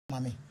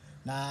mami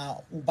na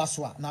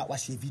ubaswa na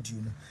wahye video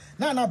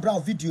no na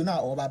brown video na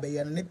oba be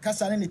ye ne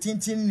kasa ne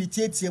tintin ne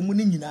tietie mu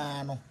ne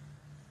nyina no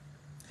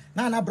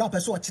na brown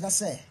person o kire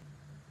say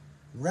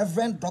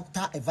Reverend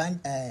Dr.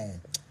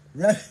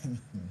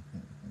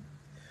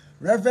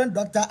 Reverend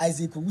Dr.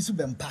 Isaac Owusu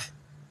Bempa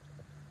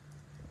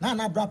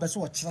na brown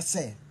person o kire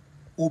say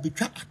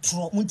obetwa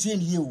atro muntie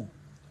ne ye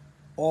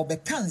o be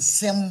kan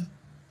sem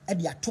e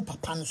de ato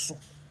papa no so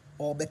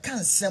o be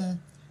kan sem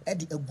e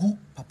de agu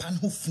papa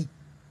no fi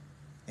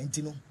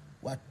enti no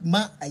what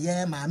ma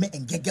aye maame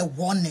engege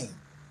warning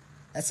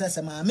ss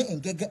maame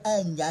engege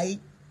anyai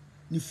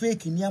ni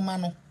fake niama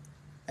no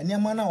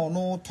niama na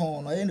ono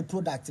ton no any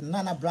product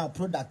na brown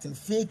product and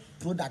fake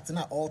product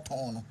na all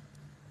ton no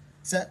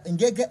se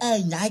engege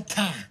anyai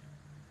ka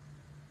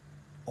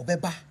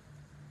obeba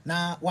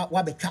na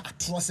wa betwa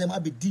atro sem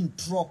abedi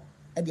ntro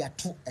e de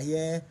ato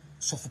aye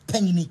sofu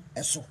panyini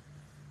eso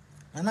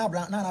na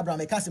brown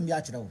me kasem bi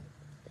a kire wo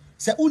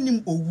se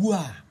unim owu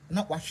a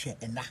na wahwe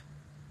ena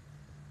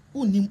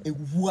unim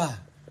ewu a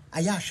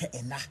ayahwe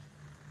ena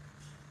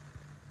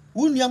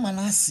unia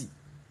manasi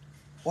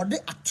ode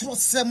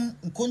atrosem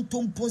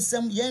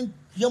nkontomposem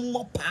yen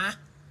mopa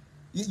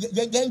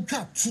yen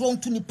twa tro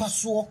nto nipa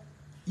so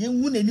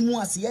yen hu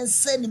nanimu ase yen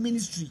se ni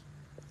ministry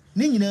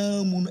ni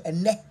nyina mu no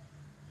ene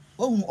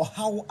ohun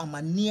ohawo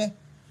amane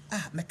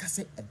a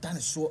mekase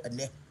edane so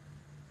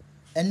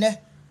ene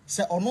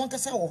se ono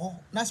nkasa wo ho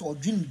na se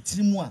odwin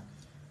tirimu a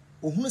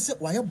ohunu se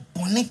waye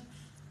bone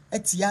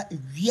atia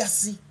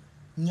ewiase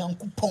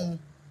nyankopon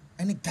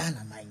ene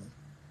Ghana man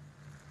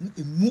ni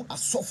emu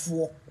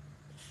asofo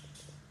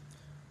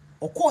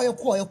okoye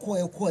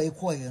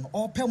no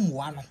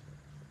opemwa no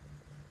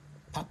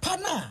papa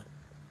na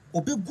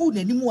obegu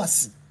nanimu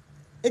ase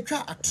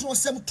etwa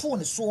atrosem to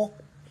ne so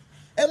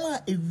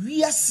ema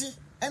ewiase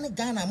ene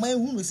Ghana man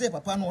hunu se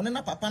papa no ne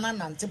na papa na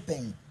nante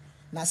pen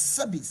na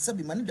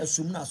sabi mane da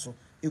sum na so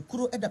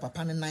ekuro eda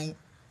papa ne nan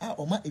a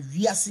oma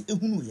ewiase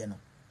ehunu ye no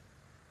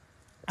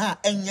a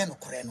enye no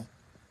kore no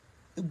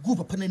egu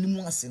papa na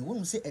nimu ase no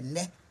wonu se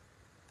enne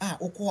a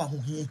okọ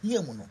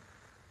ahohiahia mu no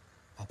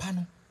papa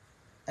no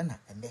ena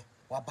enne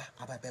waba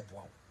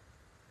ababeboa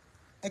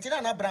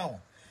etina na brown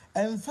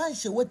emfa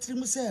hye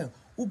watirimu se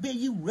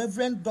ubeyi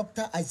Reverend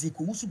Dr. Isaac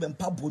Owusu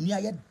Bempa bonu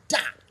aye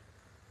da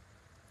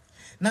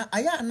na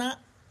aya na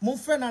mon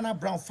friend na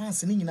brown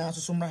fans ni nyina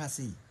so mra ha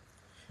sei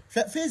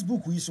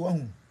Facebook yi so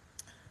ahu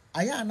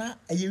aya na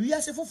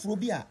eyewiase foforo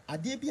bi a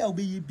ade bi a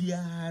ubeyi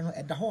bia no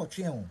eda ho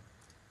twe ho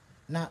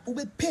na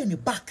ube pay ni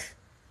back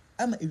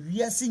ama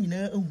ewiase nyina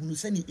ehunu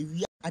se ni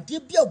ewia ade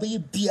bia obeye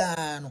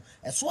bia no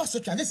eso aso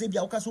twa se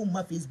bia woka so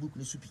ma Facebook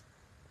ne supi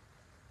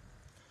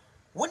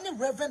woni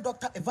Reverend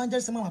Dr.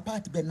 Evangelist Mama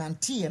Party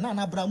Benantie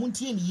na bra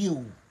muntie ni ye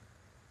o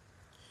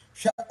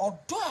hwe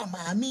odo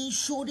amaami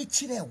show de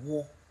kire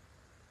wo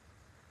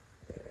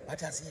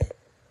atase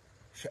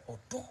hwe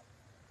odo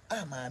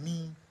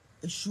amaami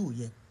show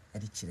ye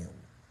de kire wo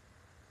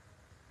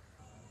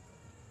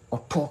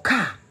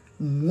otoka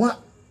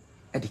mwa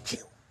de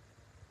kire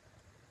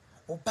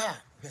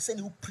oba yese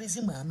ni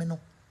upraise maame no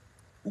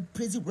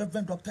upraise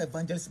Reverend Dr.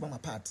 Evangelist Mama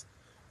Part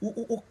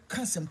o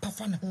kansem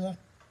pafa ne ho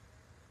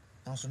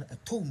anso no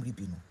etomri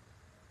bi no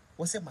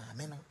wo se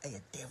maame no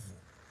eye devil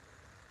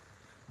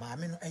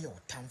maame no eye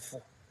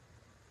otamfo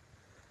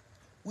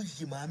wo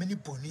yi maame ni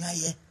bonu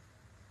aye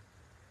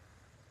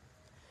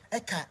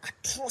eka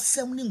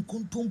atrosem ni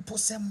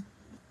nkontomposem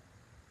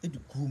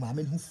ediku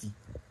maame no fi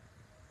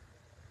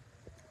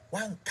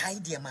wan kai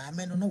de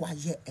maame no wa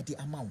ye edi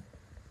amawo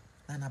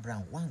Nana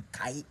Brown wan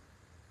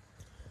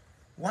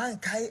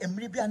kai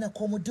emri bia na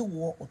komode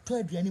wo oto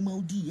aduane ma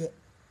odi ye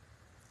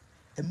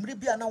emri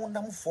bia na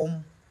wonam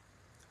fom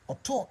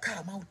oto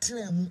ka ma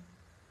utena mu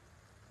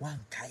wan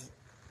kai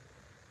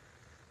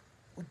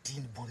odi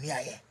ni bonu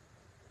aye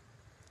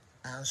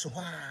anso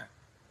ha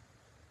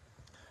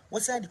wo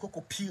say di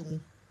kokko pie mu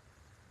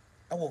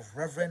awo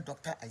Reverend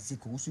Dr.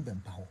 Isaac Owusu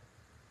Bempa ho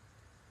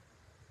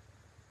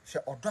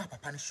hwe odo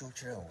papa ne show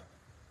kire o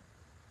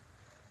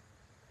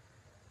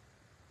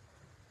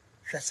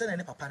hwese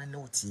ne papa ne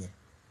otie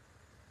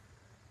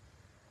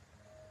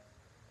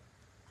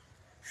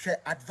hwe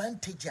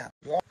advantage a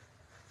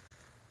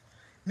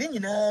ni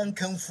nyina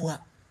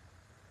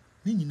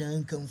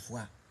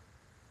nkamfua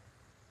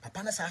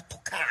papa na sa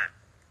toka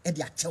e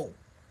de achew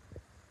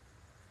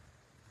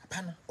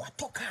papa no wa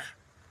toka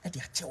e de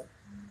achew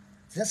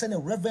hwese ne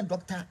Reverend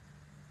Dr.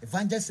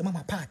 Evangelist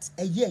Mama Part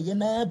ye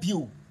na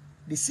bio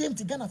the same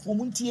thing Ghana for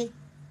muntie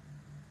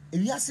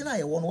ewiase na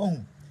ye wo no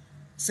hu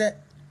se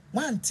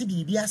wanti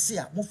bibi ase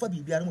a mo fa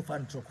bibi ara mo fa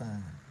ntro kwa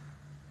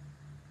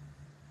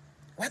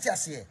what you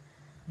say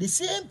the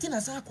same thing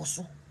as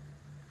akoso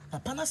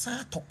papa na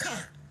sa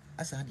toka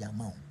asa dia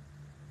mawo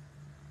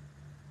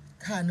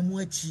ka ne mu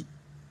achi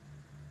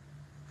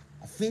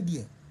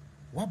afedie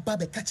waba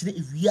be ka kire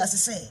ewiase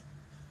se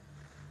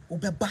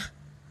obeba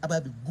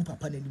aba be gu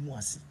papa na nimu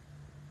ase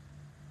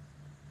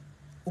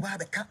oba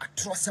be ka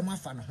atrosem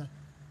afa no ho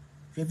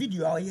hwe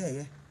video a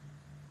ye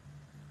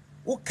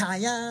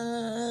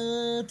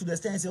Okaya to the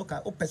extent say okay,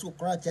 o person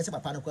kora chese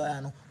papa no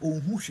kora no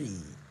onhu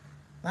hwe.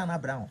 Nana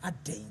Brown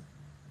aden.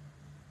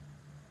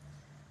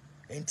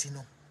 Enti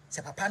no,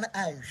 se papa na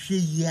anhwe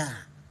yi a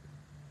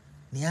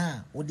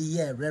nia wo de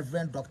ye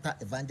Reverend Dr.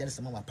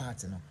 Evangelist Mama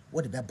Party no,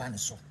 wo de be ba ne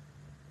so.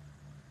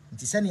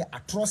 Nti se ne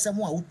atrosem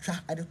a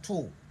wotwa ade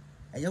to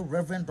eye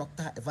Reverend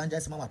Dr.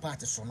 Evangelist Mama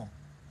Party so no.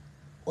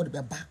 Wo de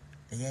be ba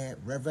eye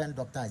Reverend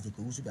Dr.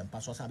 Azeki Usu be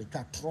mpa so sa be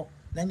ka tro.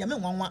 Na nyame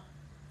nwanwa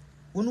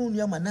wonu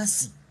nua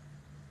manasi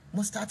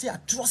mo start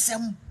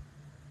atrosem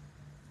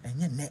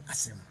enye ne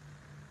asem.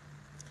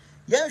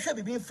 Ye hwe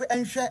bibi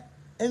enhwe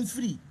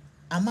emfiri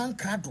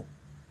Amankrado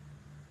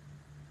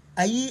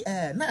ayi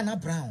Naana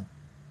Brown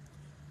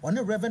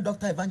one Reverend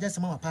Dr. Evangelist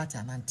Mama Party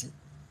anante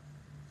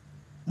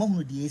mo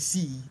hunu de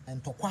esi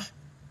entokwa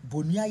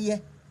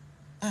boniaye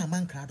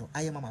Amankrado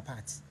aye Mama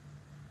Party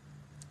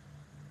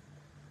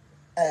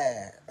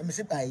me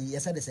say I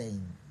said the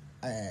same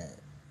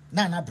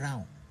Naana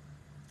Brown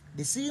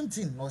the same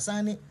thing no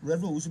sane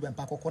Reverend Usu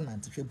Bempa kokko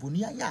nante hwe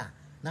boniaye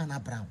Naana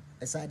Brown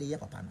esade ye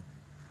papa no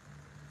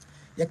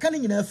ye kan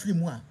nyina afiri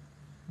mu a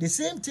the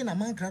same thing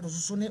Amankrado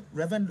so ne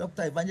Reverend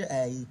Dr.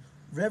 Evangelist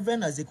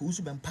Reverend Azeki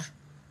Usu Bempa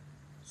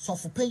so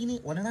for paying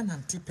one na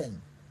nante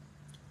pen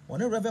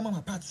one Reverend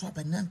Mama Party so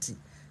penanti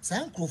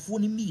sa nkrofo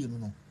ni mienu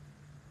no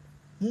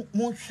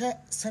mo hwe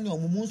sane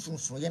omumu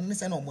nsunso ye ne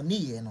sane omo ne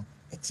ye no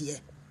etie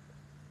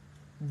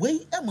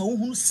wei ama wo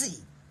hunu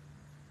sei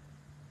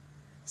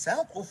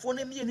sa nkrofo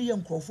ni mienu ye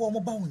nkrofo omo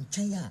ba wo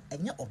nchen a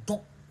enye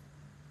odo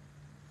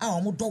a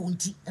omo do wo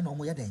nti e na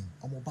omo ye den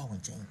omo ba wo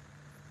nchen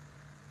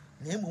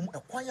na emom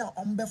ekwan a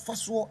omo be fa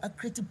so a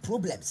create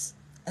problems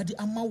e di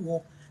ama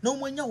wo na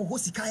omo nya wo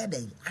sika ye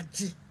den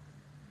age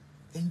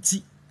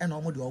enti e na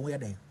omo de omo ye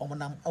den omo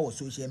nam awo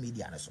social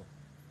media ne so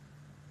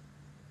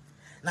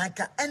na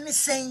ka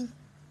anything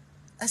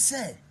I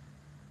say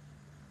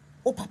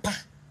o papa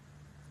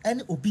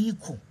any obi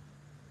ku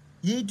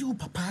ye di o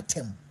papa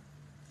atem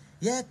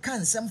ye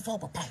kan sem fa o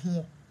papa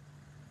ho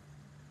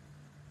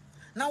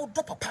na wo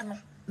do papa no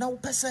na wo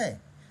pese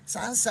sa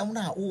ansam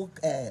na o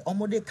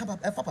omode ka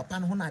papa fa papa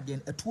no ho na de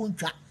atuo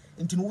ntwa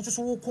enti no wo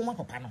so wo koma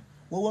papa no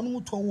wo wonu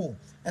muton wo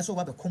eso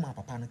ba be koma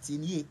papa no tie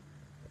nie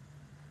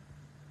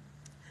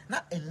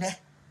na enne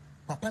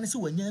papa no se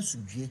wanya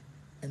asudwie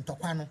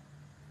entokwa no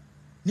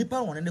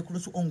nipa won ne kuro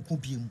so onku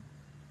biem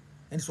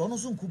enti so ono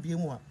so onku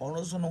biem a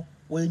ono so no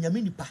wo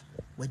nyame nipa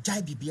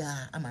wajai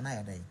bibia ama na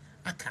ya dai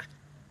aka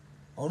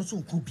ono so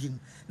onku biem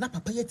na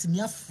papa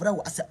yetimi afra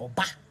wo ase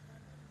oba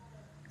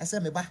ase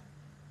me ba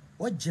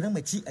wo gina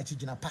machi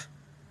achigina pa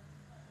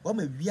wo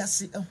ma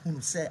wiase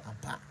ahunu se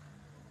ampa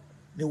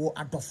ne wo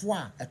adofo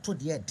a eto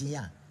de eden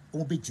a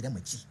wo be gina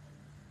machi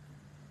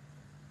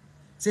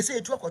se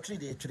etu akotwe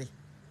de etwere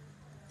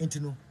enti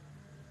no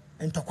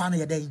entokwa no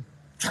ye dan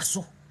twa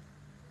so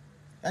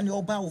and you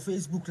oba wo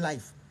Facebook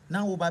live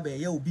na wo ba be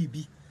ye obi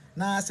bi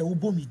na se wo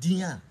bom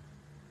din a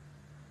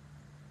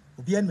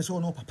obi an me so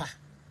no papa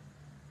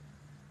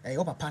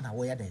wo papa na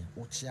wo ye dan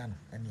wo chia no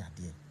ene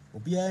ade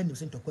obi an ni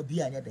se ntokwa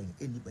bi anya dan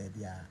eni ba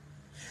bia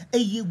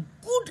a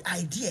good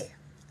idea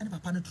and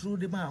papa no true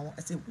de ma wo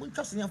say won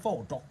twa so nya fa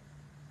odo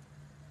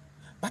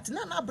but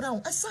Naana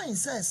Brown a sign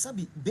says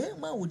sabi be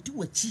ma wo di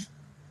wachi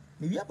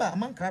me wi aba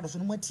Amankrado so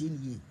no matie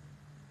ni ye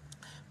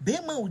be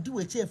ma wo di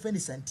wachi e fa ni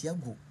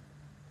Santiago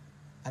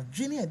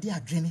adwene ade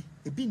adwene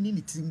ebi ni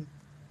ni tim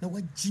na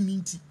wagimi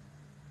nti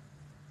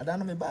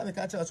adano me ba me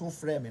ka cha so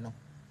frɛ me no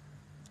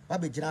ba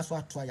be gina so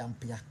ato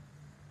ayampia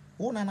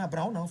wo Naana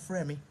Brown na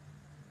frɛ me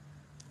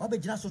ba be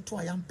gina so to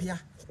ayampia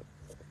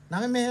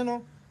na me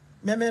no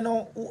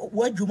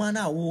wo adwuma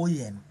na wo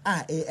ye no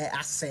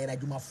asɛ na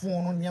adwuma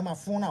fon no niam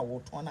afon na wo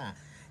to na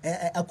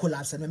a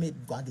collapse na me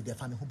go de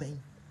fa me ho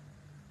ben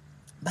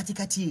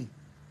batikati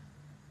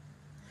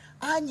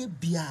anye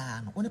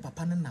bia no one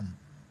papa no nam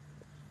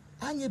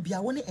anye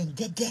bia woni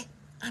engege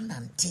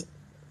anante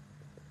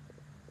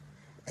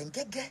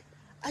engege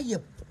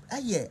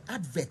aye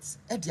adverts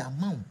e di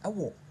amount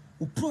awo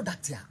o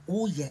product a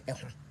o ye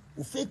eho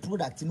o fake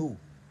product no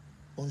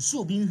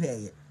onso obi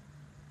nhweye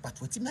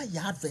but wetin na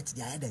ya advert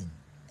di aden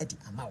e di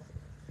amount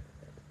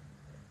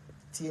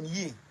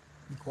tie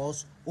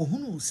because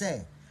ohunu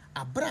say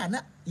abra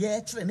na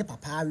ye kire ne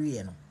papa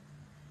awie no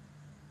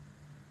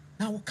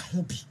na wo ka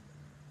ho bi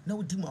na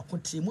wo di mu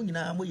akotre mu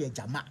nyina mo ye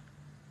jama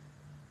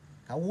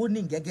ka wo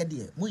ni ngege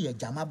de mo ye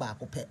jama ba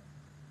akopɛ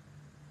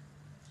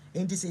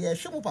enti se ye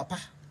hwe mo papa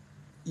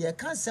ye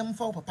kan sem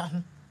fa wo papa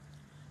ho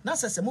na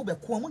sese mo be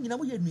ko mo nyina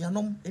mo ye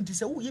nuanom enti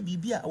se wo ye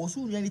bibia a wo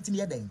so nua ne timi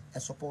ye den e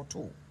support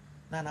o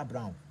Naana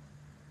Brown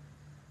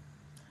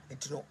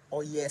enti no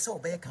o ye se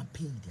obey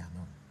campaign dia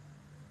no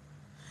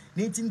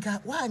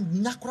Nintinka wa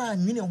nyakra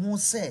nwene ho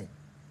se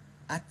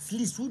at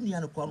least wo nua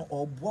no kwa no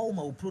oboa wo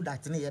ma wo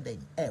product ne ye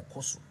den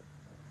koso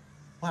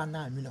wa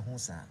na nwene ho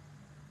sa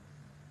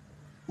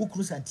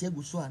ukru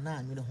Santiago so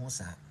na nwene ho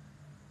sa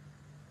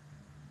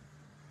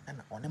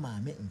ana one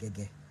maame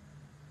ngege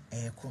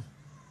ko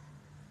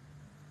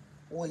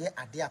wo ye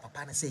ade a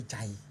papa ne se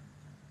jai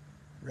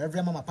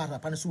Reverend Mama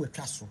papa ne so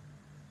watwa so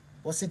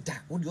wo se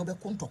da wo de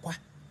obekọ ntokwa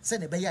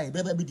Send a bear, a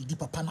baby di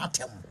papa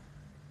natem.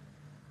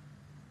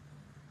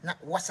 Na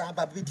wasa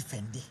aba be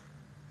defendi.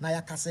 Na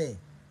yaka say,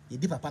 ye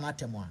di papa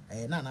natem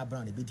Naana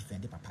Brown be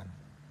defendi papa no.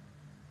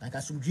 Na ka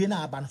sumdwe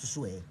na aba no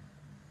so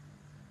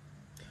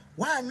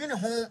Wa nwene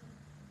ho.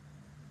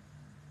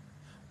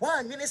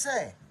 Wa nwene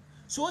say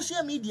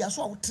social media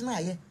so awotena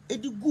ye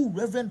edi gu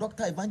Reverend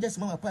Dr. Evangelist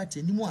Mama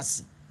Party animu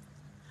ase.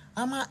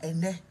 Ama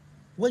ene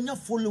wanya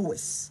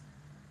followers.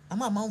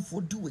 Ama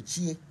manfo di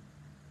wachie.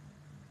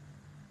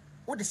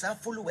 What is our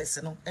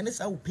followers no? And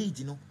it's our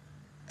page no.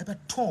 Ebe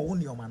ton wo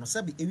nioma no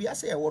sabi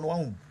ewiase ye wo no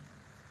hu.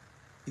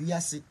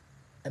 Ewiase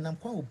enam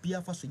kwa obi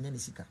afa so nya ne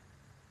sika.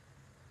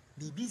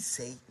 Bibi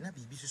say na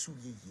bibi susu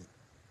ye.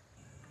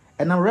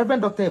 And now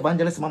Reverend Dr.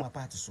 Evangelist Mama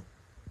Party so.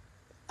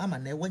 Ama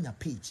na wanya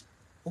page.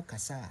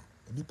 Okasa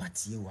ni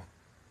party wa.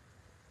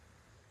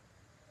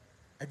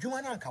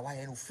 Adwuma na anka wa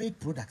ye no fake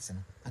products no.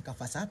 Anka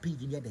fa sa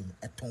page ni den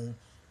eton.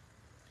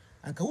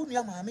 Anka wo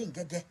nua maame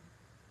ngege.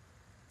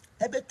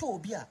 Ebe to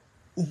obi a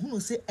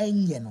ohunu se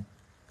enye no.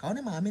 Ka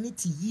woni maame ne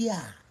ti yi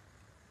a.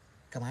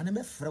 Ka maame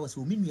me frɛ wo se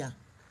ominua.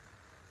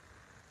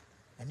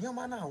 Eni o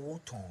ma na wo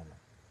ton no.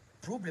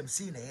 Problem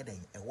sei na ye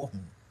den ewo hu.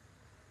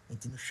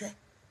 Enti me hwɛ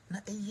na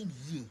eyi ni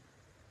yie.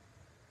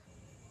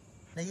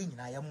 Na ye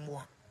nyina ya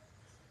mmoa.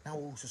 Na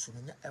wo susu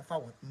nya efa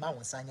wo ma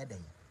wo sanya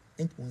den.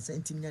 Enti wo nsa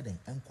ntim nya den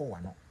enko wa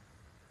no.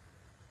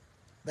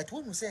 But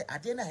when you say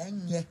ade na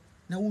enye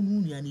na wo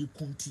nua na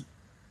ekunti.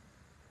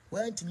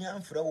 Wa ntimi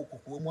amfra wo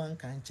kokoa mu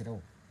anka nkyere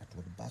wo.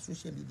 Ato ba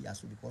social media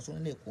so because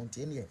on na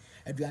ekunti ne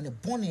aduane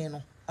bone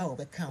no a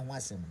obeka ho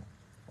asem no.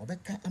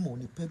 Obeka ama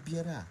onipa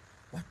biara a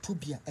wato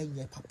bia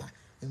enye papa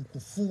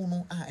enkufu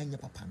no a enye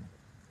papa no.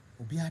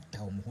 Obi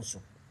ata wo ho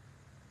so.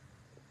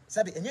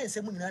 Sabi enye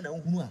nsem nyina na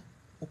ohunu a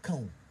woka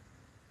wo.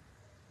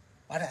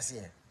 Wada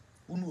se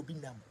unu obi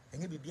nam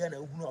enye bibia na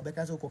ohunu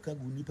obeka se okoka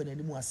gu nipa na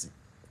animu ase.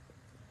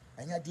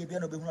 Anya die bia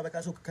na obehunu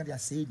obeka se okoka dia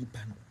se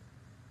nipa no.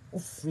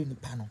 Ofre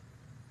nipa no.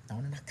 Na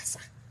wona nakasa.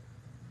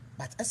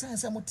 But esa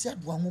se mo tia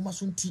do anwoma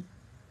so nti.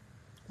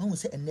 Won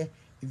se enne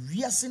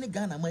wiase ne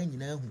Ghana man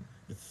nyina hu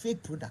the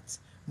fake products.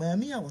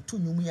 Maami a woto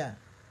nwum ya.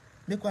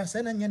 Me kwa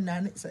se na enye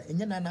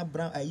Naana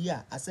Brown ayi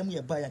a asem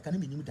ye ba ya kan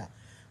me nim da.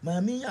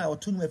 Maami a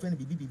woto nwum efre ne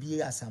bibi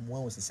ya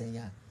asamoa wo sesen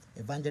ya.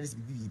 Evangelist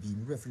bibi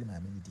me referee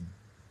maami ni din.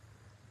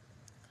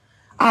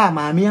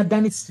 Maami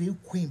adane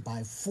straight queen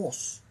by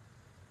force.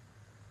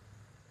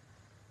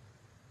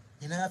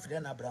 Nyina afre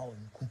Naana Brown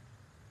nku.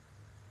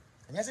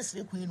 Anya se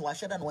straight queen wa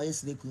hyeda na wa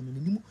straight queen no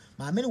nimu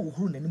maami ne wo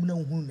huru nanim na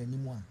wo huru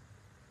nanim a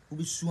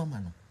obesu ama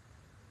no.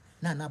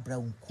 Naana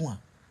Brown nku a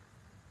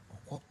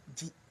okọ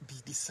di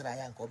disra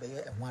ya nka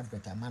obeye ehun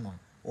advert ama no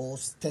o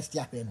test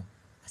ya hwe no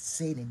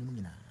asay nanim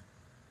nyina.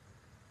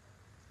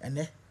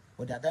 Ene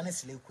wo da adane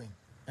straight queen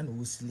and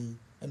wo slay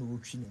and wo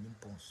twi nanim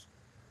pons.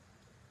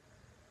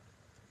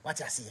 What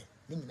you say?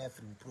 Ni nyina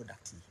free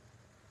product.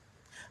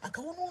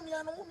 Aka wo no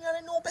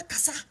nua ne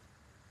obekasa.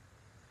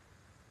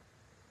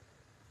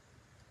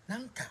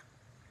 Nanka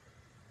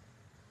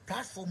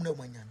platform na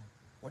manya no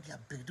what you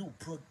build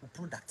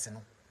product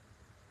no.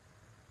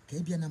 Ka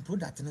bia na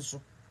product no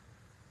so.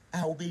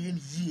 Obeye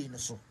ni yie no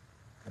so.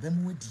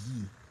 Abemu wadi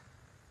yie.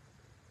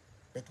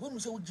 But when you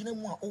say wo gina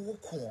mu a owo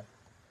ko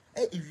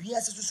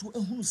ewiase so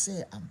ehunu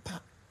say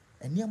ampa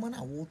eniama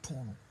na wo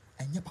ton no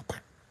enye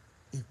papa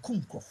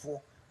ekum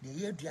krofo de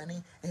ye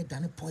aduane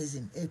dane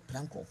poison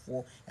plan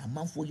krofo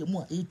amanfo ye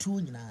mu a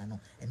etu nyina no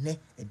ene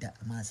eda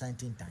ma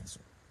santin tan so.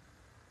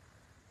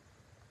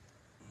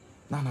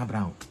 Naana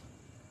Brown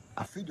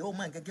afide o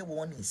man gege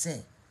wo ne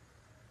say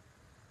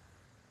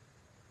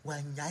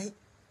wanyai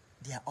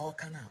they are all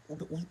kana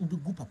obi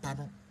gu papa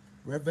no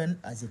Reverend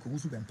Azeko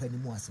Wusu bempa ni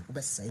mu ase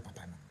obesai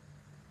papa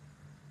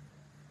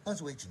no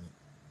onso we chini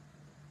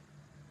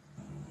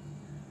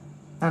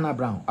Naana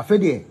Brown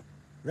afide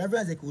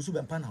Reverend Azeko Wusu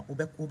bempa na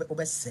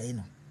obesai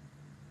no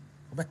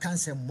obe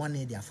cancel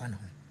money dia fa na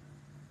ho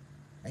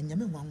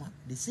enyame nwanwa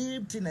the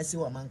same thing I say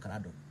wa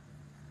Amankrado.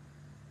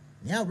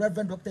 Nya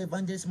Reverend Dr.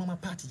 Evangelist Mama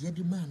Party ye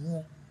di man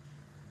no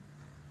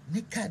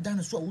ne ka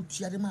dan so a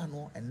wotua de man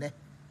no enne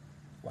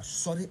wa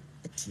sorry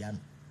etia no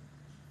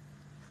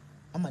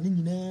ama ne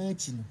nyina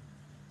chi no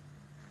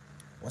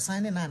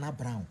wasan ne Naana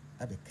Brown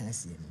abe kan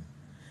sie ni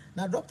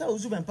na Dr.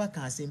 Ozubempa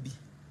kan asem bi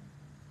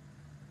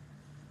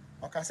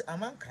okase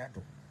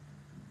Amankrado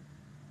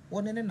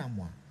woni ne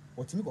namwa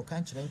otimi ko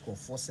kan kire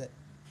nkofo se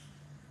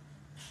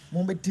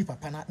mo me di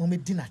papa na mo me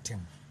di natem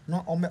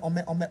no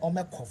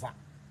ome cover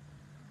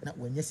na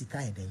wanya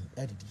sika eden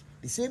edidi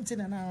the same thing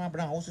na Naana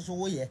Brown also so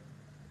wo ye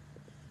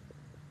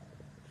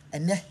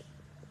ene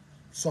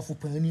sofu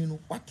pani no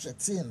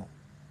watrete no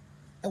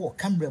e wo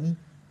camera mu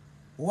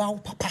wow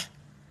papa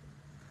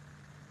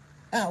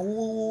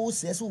wo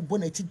se wo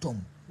bonati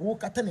tom wo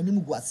kata na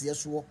nimu guase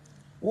so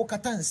wo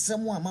kata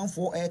nsem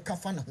amanfo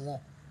kafa ne ho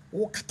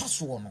wo kata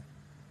so no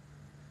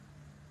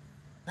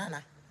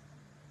nana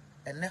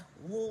ene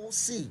wo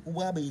see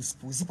wo ba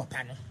expose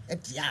papa no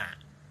etia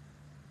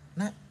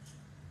na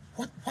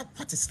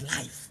what is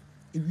life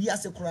if we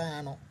as a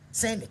cry no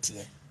send it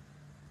here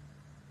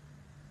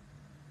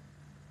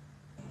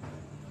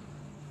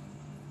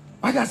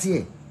What I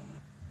say?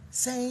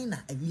 Saying na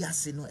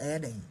ewiase no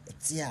den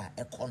etia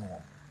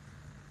ekono.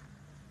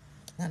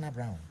 Nana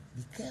Brown,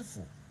 be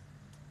careful.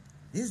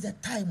 This is the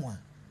time one.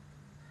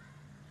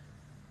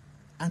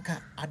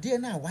 Anka ade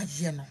na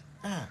waje no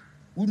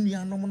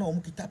unua no na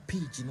omukita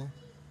page no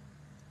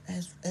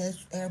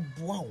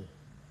boa wo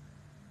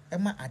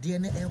ema ade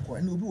na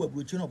ekọ na obi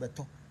wabuochi na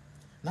obeto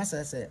na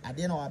se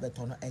ade na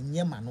wabeto no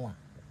enye ma no a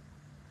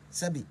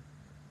sabi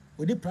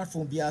odi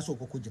platform bia so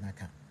okoko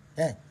ginaka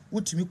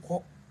wotimi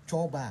kọ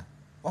choba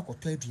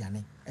wakoto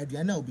aduane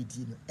a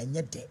obedi no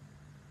enye de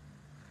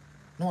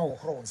na wo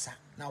horo nsa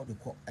na wo de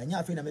kọ enye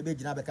afi na mebe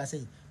gina beka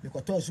sei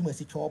mekoto asuma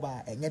si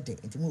choba enye de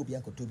ntimi obi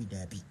ankoto bi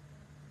da bi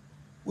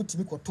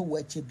wotimi koto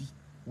wache bi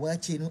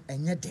wache no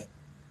enye de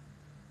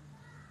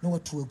na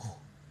watu agu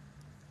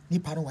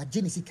nipa no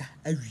waje ne sika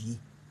awie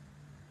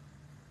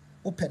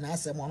open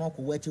asem ono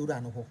ko wache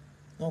ura no ho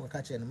na wo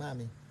ka che no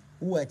maame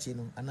wo wache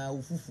no ana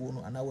ufufuo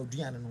no ana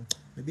waduane no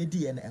me be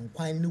di en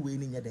enkwan ne we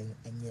ni nye den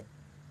enye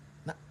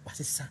na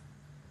wasesa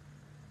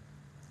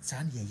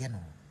san ye no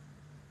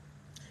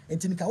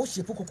entini ka wo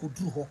hye pokoko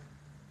duru ho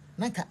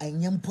na ka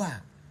enye mpo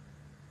a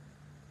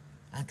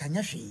anka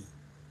nya hwe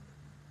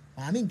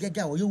maame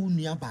ngega wo ye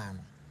wunua ba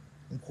no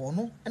nko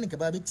no ene ke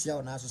ba betia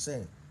wo na so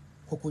se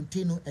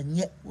kokonte no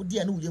enye wodi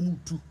ane wo ye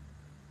mutu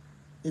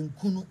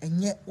enkunu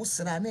enye wo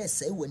sra na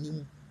ese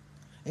wanim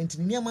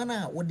entini niama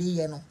na wo de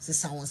ye no se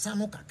sawonsa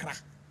no kakra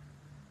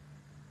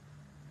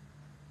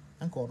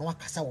anko no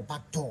akasa wo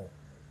bato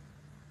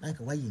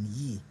anka wa ye ni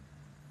yie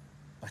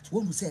but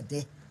wonu se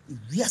de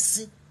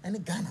ewiase ene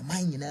Ghana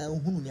man nyina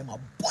hunu niama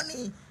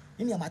boni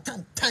niama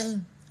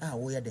tantan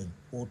wo ye den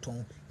wo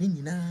ton ni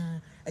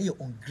nyina eye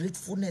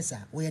ungratefulness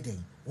wo ye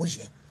den wo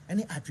ye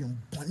ene adwen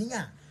boni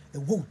a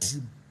wo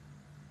tim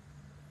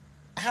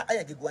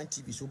aya ge Gwan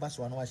TV so ba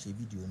so na wa share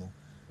video no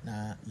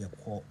na ye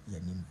call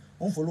yanim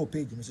on follow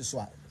page no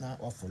so na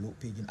wa follow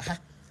page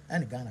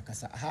ene Ghana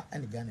kasa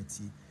ene Ghana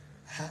ti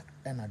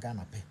ene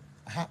Ghana pe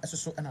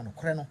eso ene no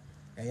kore no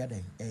eye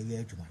den eye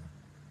adwuma no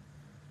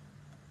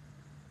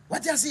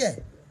what you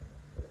say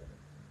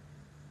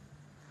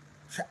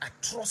she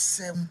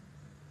atrocem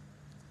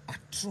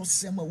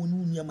a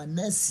wonu niama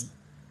nasi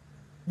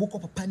boko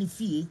papa ni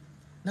fie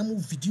na mo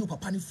video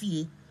papa ni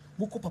fie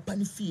boko papa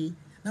ni fie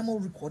na mo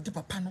record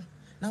papa no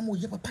na mo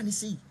ye papa ni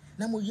sei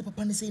na mo ye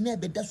papa ni sei na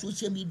ebeda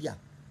social media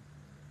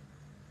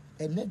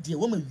ene de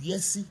wo ma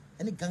wiase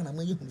ene Ghana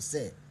ma ye hunu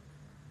se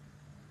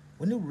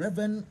oni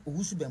Reverend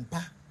Owusu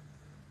Bempa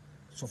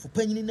so fo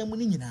panyini na mu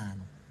ni nyina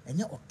no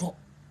enye odo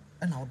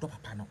na odo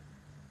papa no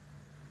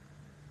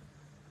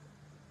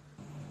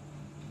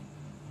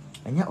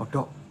enye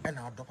odo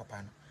na odo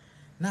papa no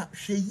na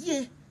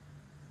hweye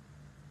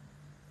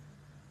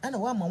ana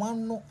wa ma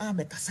wano a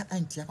mekasa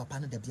antia papa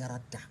no da biara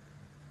da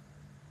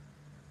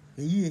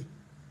hweye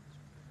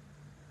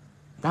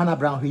Nana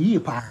Brown hweye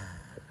pa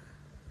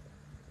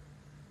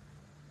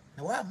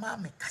na wa ma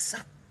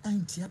mekasa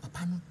antia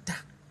papa no da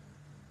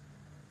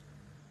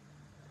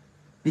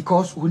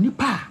because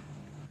onipa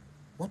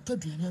what to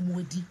do nyam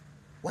wadi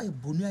why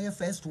bonua ye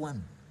first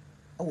one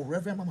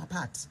Reverend Mama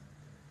Pat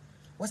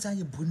what's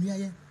your bonua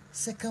ye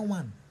second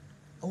one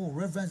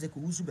Reverend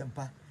Owusu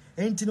Bempa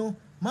enti no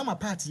Mama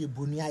Pat ye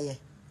bonua ye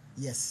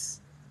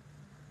yes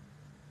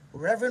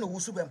Reverend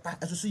Owusu Bempa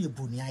eso ye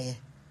bonua ye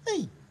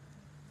hey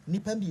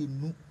nipa bi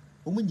enu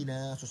omu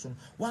nyina so so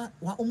wa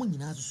omu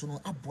nyina so so no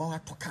aboa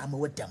atoka ma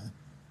wadam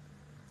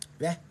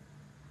be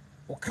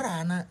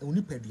okra na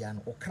onipadua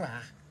no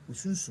okra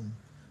osunsum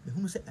me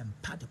hunu se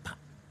empa de pa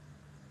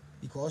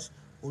because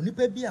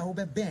onipa bi a wo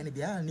be ben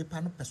bia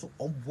nipa no peso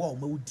oboa o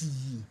ma wodi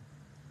yi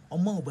o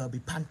ma o ba bi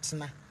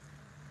pantena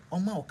o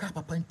ma o ka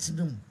papa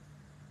ntinum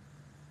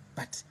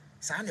but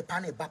sa ne pa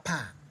ne ba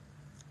pa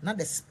na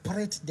the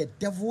spirit the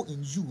devil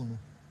in you no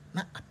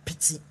na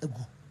apiti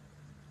egu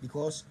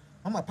because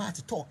Mama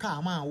party talk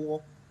ma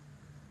wo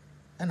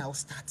and I will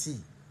start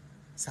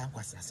sam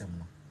kwasi asem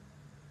no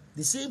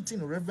the same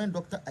thing Reverend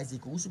Dr.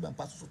 Isaac Owusu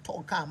Bempa so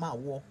talk ma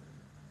wo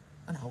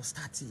and I will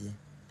start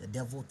the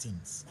devil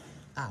things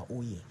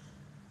oh yeah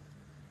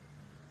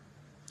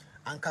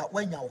anka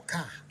when your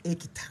car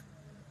ekita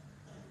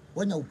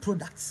when your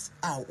products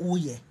oh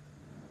yeah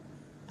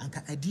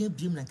anka idea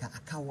biem nanka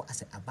akawo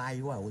ase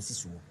abayo a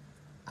wasiso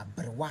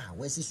aberwa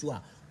wasiso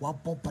a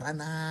wabobra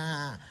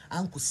na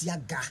ankosi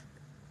aga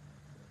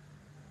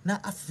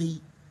na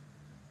afi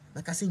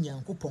makase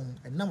nyankopon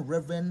enam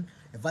Reverend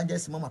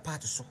Evangelist Mama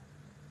Pat so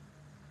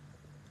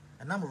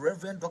enam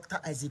Reverend Dr.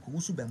 Isaac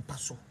Owusu Bempa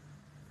so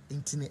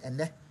intini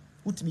ene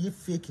utimi ye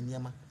fake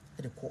niama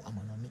e de ko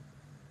amanome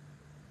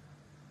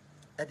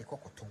e de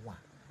kokoto wa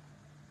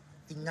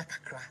inya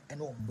kakra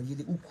ene o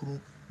mbayele ukuru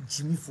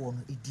jimifo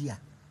no edia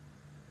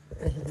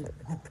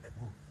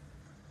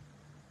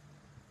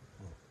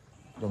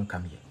don't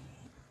come here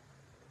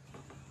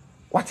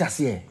what I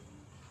say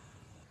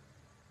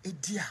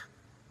edia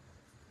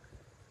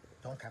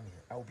don't come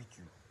here I will beat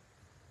you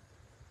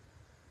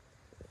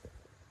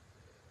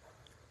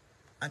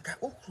anka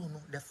okuru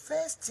no the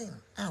first thing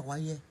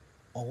why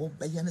or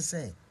be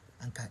say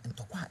anka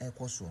ntokwa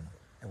ekoso no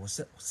I was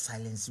say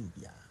silence you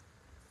bia.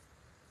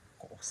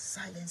 Or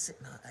silence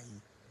it na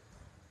ayi.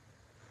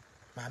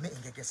 Mame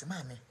ingege se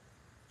mame.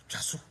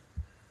 Twaso.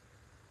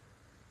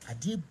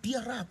 Ade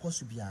biara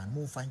akoso bia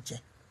mo fanche.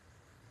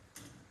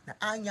 Na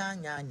anya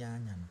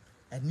no.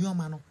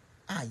 Enuoma no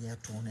aye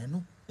to na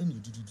no eni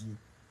dididie.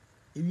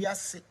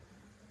 Ewiase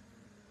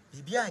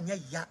bibia anya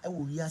ya e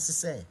wo wiase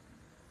se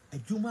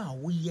adwuma a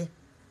woyɛ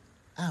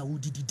a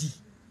wodididi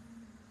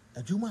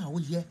adwuma a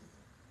woyɛ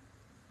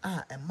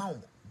a ɛma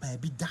wo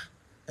baabi da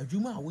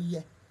adwuma a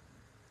woyɛ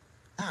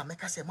a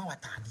meka sɛ ma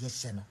watade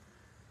hyɛ no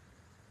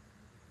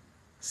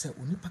sɛ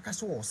onipa ka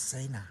sɛ wo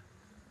sɛe na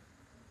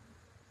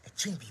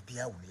ɛkyɛn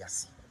bibia wo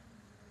wiase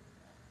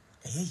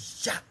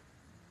ɛyɛ ya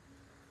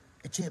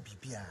ɛkyɛn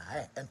bibia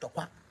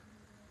ɛntɔkwa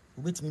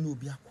wobɛtumi ne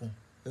obi ako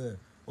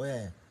we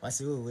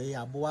wase we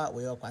aboa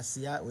we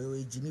okwasia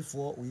we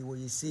ejimifo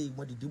we say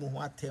mo didi mo ho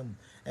atem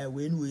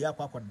we ni we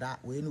akwakoda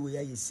we ni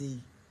we say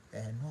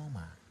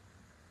normal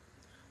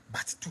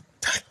but to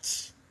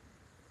touch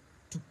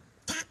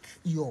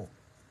your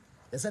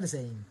that's what they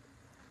saying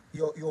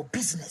your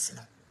business, you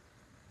know,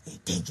 is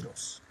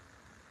dangerous.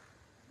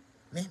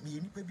 Me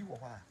ni pe bi wo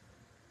ho a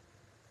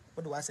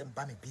what do I say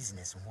ba me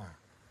business ho a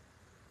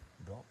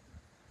bro,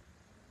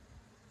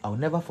 I'll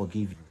never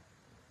forgive you.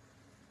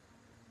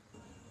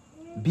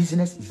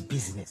 Business is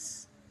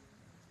business.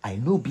 I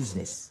know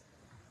business.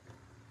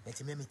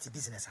 Let me meet the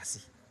business I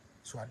see.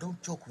 So I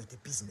don't joke with the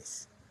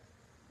business.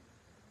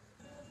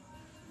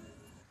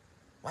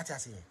 What I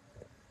say?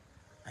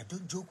 I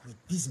don't joke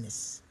with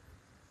business.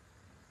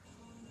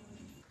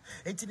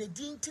 Enti ne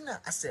dintina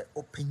ase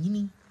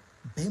opanyini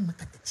be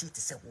makatechi te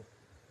se wo.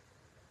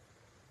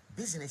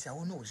 Business ya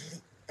wo no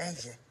jiri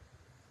eje.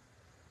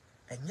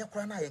 Enye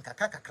kura na yen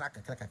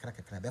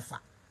kakra be fa.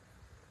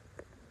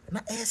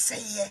 Na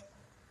eseye.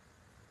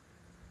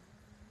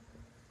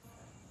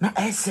 Na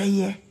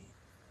eseye.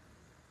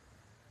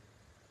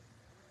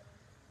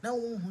 Na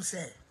who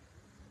say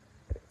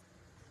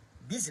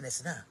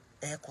business na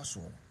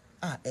ekoso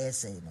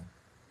eseye no.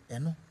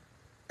 Eno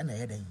na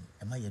ye dan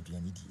e ma ye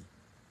aduane die.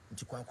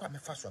 Nti kwankwa me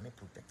fa so me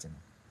protect no.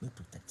 Me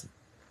protect.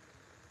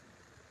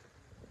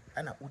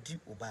 Ana udi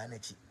oba na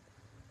chi.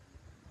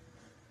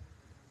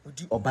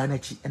 Udi oba na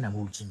chi na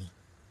mo gimi.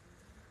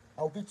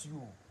 I'll beat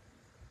you.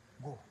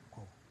 Go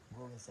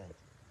inside.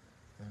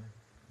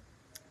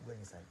 Go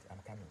inside. I'm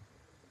coming.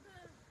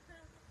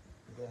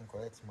 Go and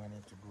collect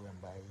money to go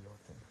and buy your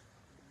thing.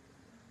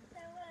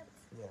 What?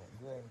 Yeah,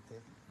 go and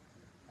take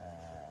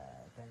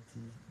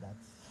 20 that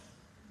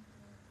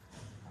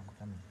I'm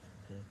coming.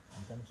 Okay,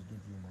 I'm coming to give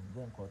you money.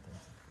 Go and call 20.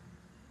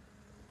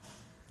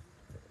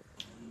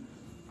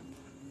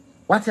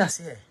 What you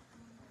say?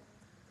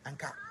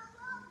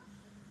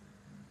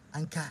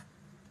 Anka.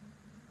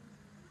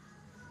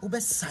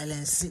 Ube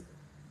silence it.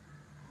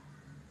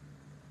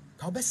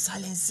 Ube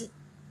silence it.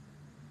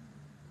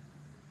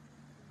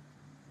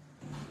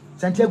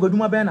 Santiago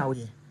duma be na wo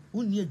ye.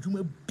 Wonni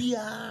adwuma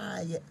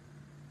bia ye.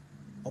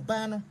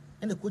 Oba no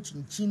ene ko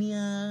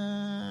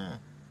chinchinia.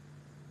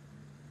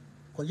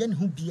 Ko ye ne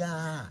hu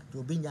bia de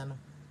obenya no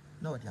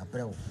na wo de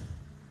abrewo.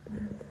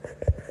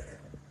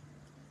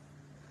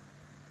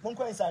 Mon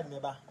go inside me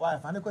ba. Why?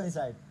 Fan go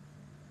inside.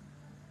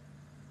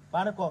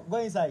 Fan go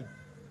inside.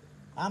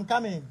 I'm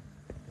coming.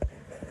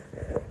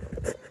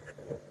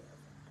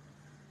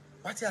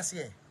 What you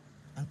say?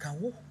 Anka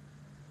wo.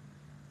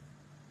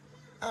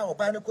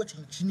 Oba no ko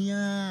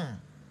chinchinia.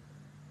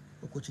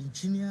 Ko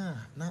chinchinia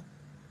na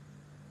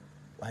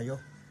wayo.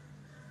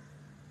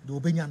 Do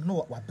obenya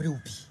no wa bre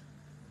obi.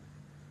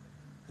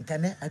 Nka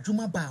ne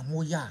adwuma ba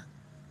mo ya.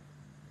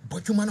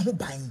 Bodwuma no ho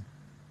ban.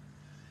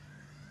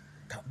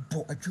 Ka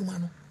bo adwuma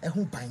no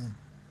ho ban.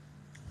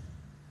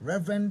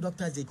 Reverend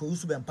Dr. Zeko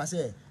Usube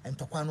mpase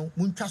entokwa no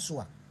muntwa so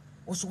a.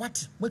 Wo so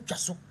what? Motwa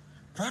so.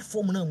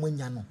 Platform na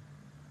mwanya no.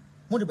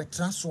 Mo de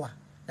betra so a.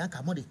 Dan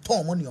ka mo de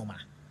ton mo nioma.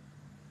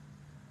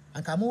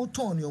 Anka mo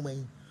ton nioma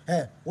yi.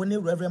 Woni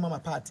Reverend Mama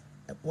Pat.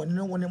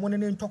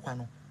 Woni ntokwa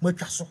no.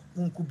 Motwa so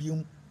nku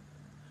biom.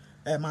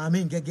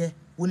 Maame ngege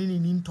woni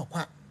ni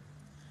ntokwa.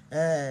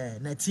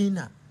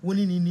 Natina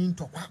woni ni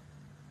ntokwa.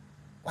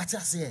 What you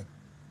say?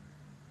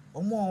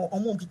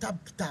 Omo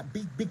kita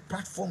big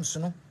platforms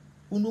no.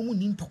 Uno mu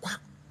ni ntokwa.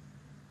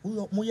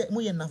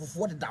 Mo ye na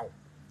fofo de dawo.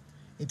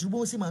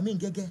 Etubo si maame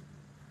ngege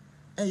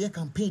ye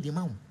campaign di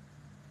ma wo.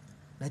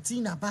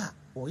 Natina ba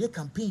o ye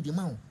campaign di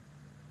ma wo.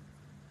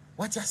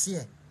 What you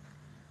say?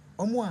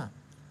 Omo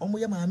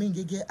ye maame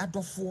ngege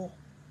adofo.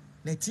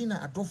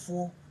 Natina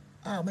adofo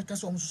meka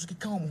so omo susuki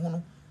kan omo ho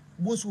no.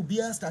 Bo so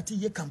bia start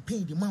ye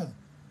campaign di ma wo.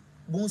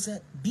 Bo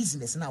se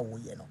business na wo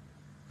ye no.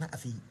 Na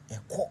afi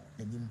ekọ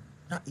nanim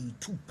na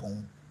etu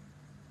pon.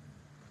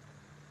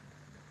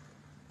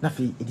 Na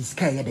fi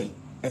ediska ye dey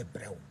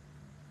ebrew.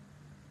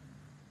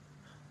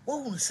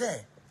 Wo hu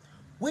se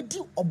wedi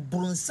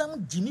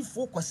obronsam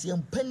jimifo kwase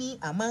ampani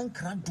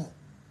Amankrado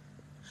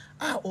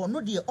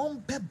ono de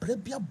ompe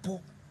brebia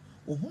bo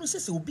ohunu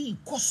se obi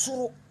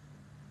kosoro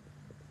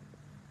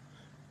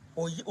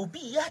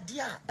obi ya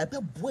dia ebe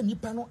bo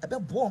nipa no ebe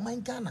bo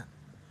man Ghana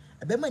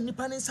ebe ma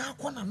nipa ne sa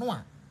akọ na no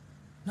a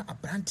na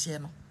abrantie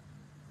no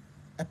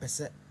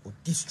epese o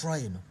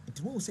destroy no it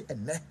won say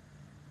ene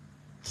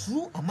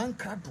true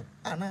Amankrado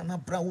na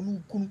brown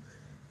no kunu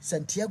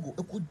Santiago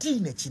ekodi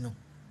na chi no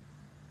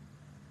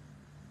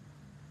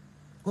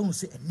won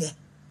say ene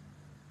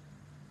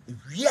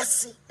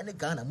wiase ene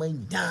Ghana man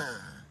nyina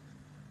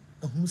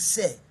ehunu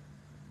say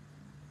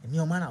eni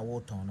o man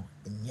awoton no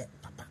enye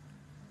papa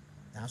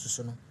na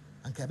so no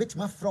anka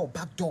betima fra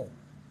back door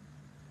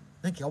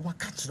na ke wa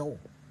ka kire wo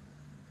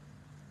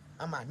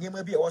ama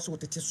niema bi e wo so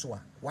tete so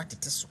a wa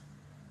tete so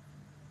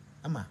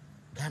ama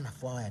Ghana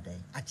for ya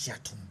dai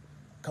achiatum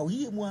ka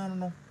oyi mu anu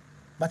no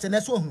but na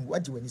so ohun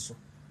waji wani so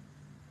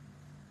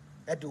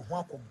e de ho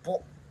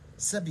akobọ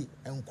sabi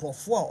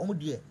enkrofo a omo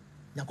de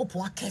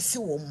Yakopon akese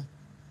wom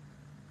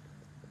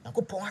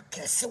Yakopon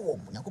akese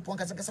wom Yakopon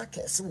kasa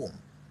akese wom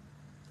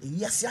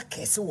ewiase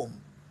akese wom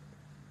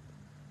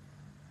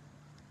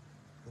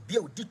obi a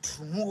odi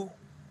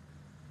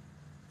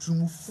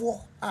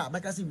trumufo a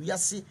maka se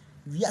wiase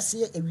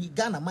ewi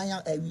Ghana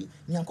man ewi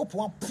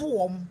Yakopon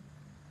apom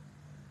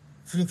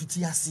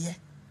fiti ase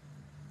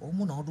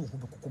omo na odo ho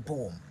bekokopọ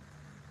wom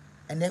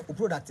ene o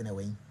product na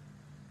wen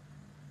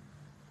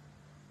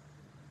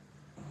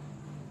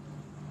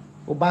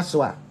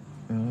Obaswa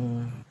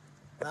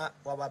na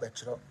waba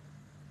betro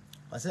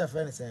wase ya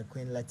friend say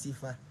Queen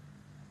Latifa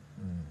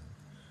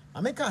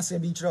ameka ase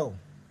bi tro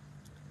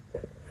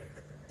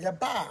ya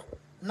ba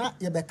na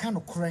ye beka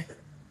no kore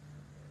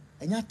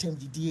enya tem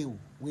didie o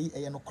we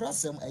eye no kore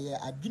asem eye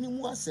adwene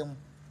mu asem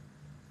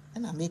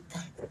na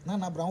meka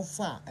na brown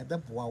fa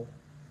ebeboa wo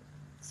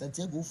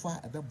Santiago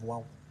fa ebeboa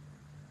wo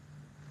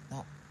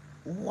na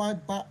wa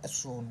ba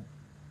so no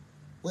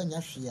wanya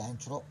hwe ya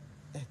ntro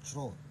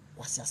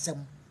wase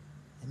asem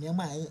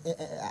eniema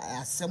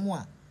asem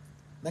a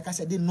meka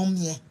se de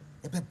nomye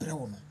ebebre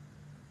wo no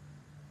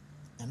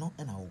eno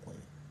na wo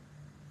koye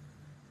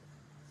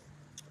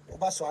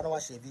oba so ana wa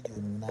share video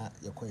ni na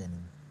yekoye ni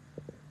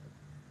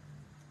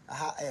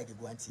aha ayage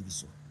Gwan TV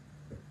so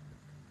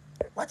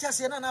watch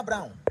ase na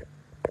brown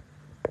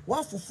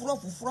wa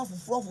fufuro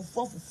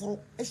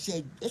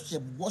ehye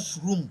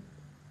washroom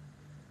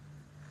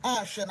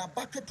a hwe na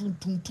batwe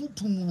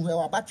tuntum hwe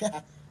wa batwe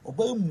ha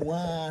oba emu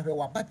a hwe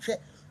wa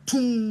batwe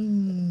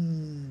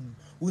tum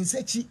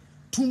unsechi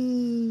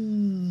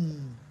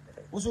tum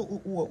also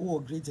o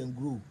great and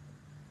grow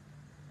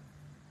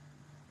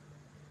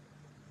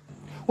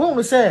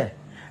won say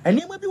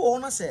anima bi wo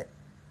na say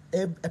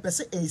e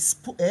pese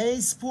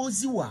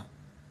expose wa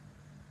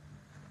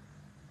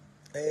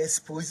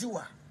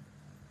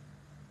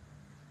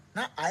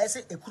na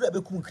ayese ekura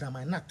bekum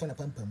kraman na to na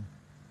pampam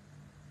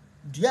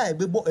dua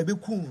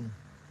ebekun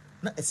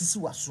na asisi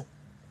waso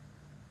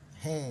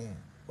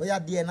oya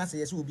de na say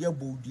yesi obi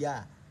abo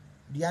dua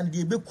na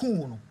de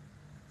ebekun no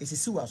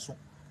esisi waso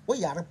wo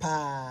yare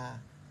pa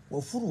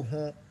wo furu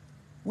ho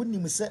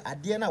wonim se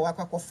ade na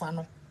wakwakofa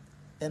no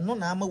eno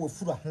na ama wo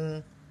furu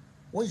ho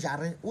wo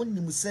yare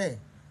wonim se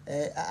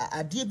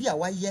ade bi a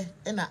waye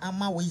na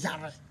ama wo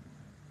yare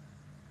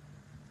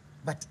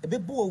but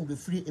ebebo wo de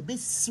free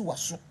ebesisi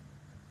waso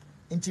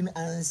enti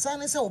ansa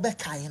ne se wo be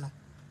kai no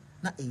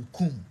na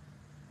ekum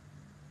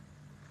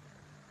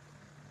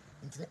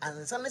enti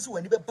ansa ne se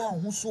wani be ba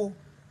ho so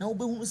na wo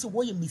be hu se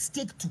wo ye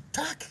mistake to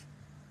tag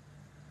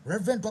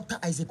Reverend Dr.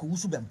 Isaac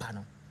Owusu Bempa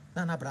no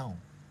na brown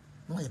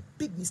no a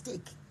big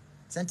mistake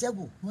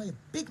Santiago no a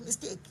big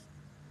mistake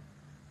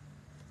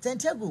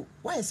Santiago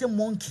why say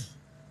monkey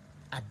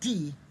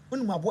ade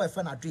unu ma boy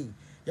fa na ade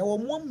ya wo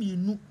mo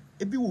mienu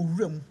ebi wo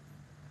wuram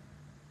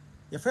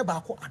ye frɛ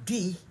baako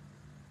ade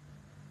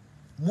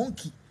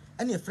monkey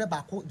ene ye frɛ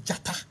baako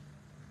jata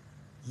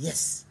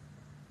yes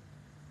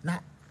na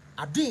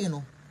ade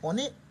no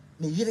one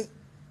ne yire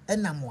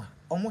enamo a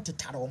omo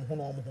tetare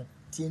omo ho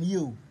tie ne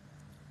yo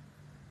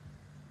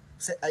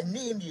se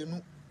ani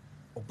mienu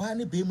oba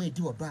ne be ma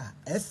di odo a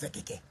efe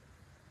keke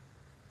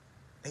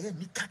eye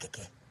nika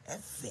keke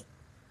efe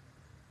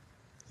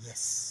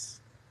yes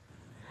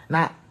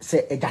na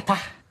se jata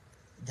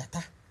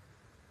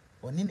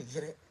oni ne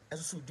yire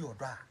eso di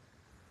odo a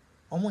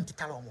omo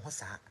ntitala omo ho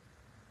saa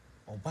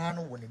oba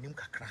no wo nanim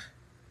kakra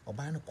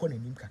oba no ko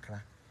nanim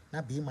kakra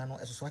na be ma no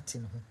eso so ate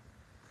ne ho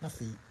na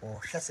fe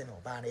o hwese ne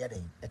oba no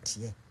yeden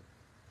etie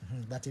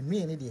but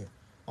me ne de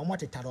omo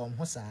tetara omo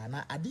ho saa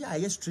na ade a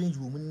ye strange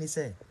wo mun ni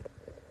se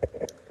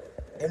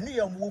enu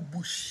ya mo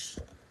bush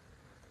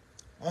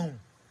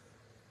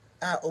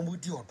omo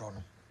di odo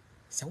no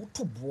se wo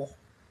to bo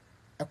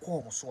ekọ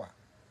omo so a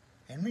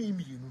enu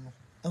yimienu no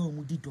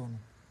omo di do no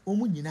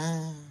omo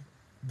nyina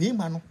be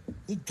ma no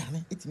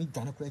igane etimi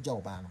gane kura ja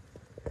oba no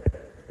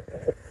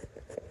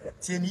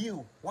tieni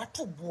o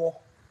wato bo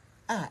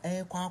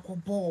ekọ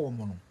akọbọ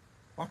omo no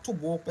wato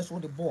bo pese wo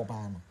de bo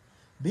oba no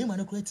be ma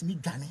no kura etimi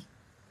gane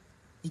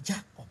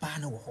ija oba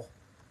na wo ho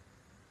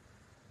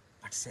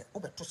but say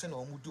obeto se na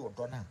omudi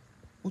odo na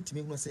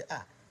otimi hu say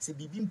se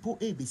bibi mpo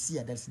ebesi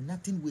there is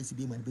nothing way se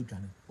be man be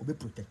dwane obe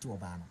protect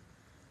oba no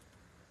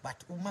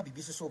but umma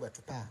bibi so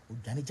obeto pa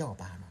odwane ja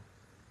oba no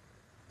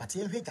but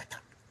ye hwe gata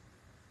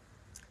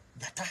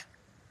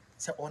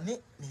se one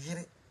ne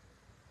yire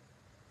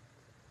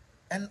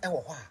and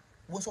ewo hɔ a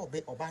wo so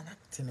obe oba na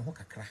tene ho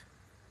kakra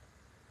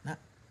na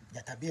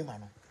yatabe ma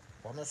no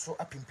ono so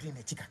apimpiri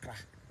na chi kakra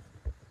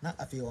na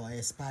afi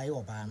o spy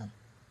oba no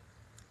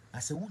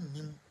ase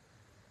wunnim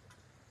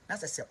na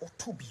se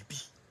oto bibi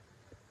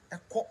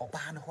ekɔ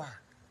oba no hɔ a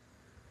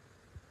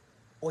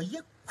oye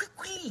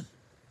quickly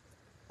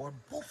or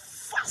go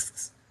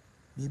fast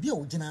baby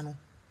o gina no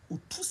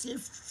otu se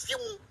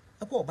fium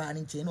ekɔ oba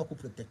no nche na okɔ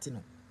protect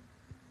no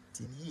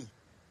tiniye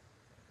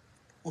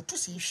otu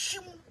se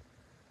fium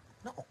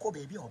na okɔ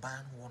baby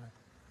oba no no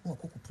na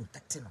okɔ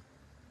protect no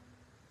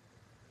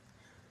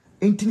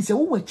entini se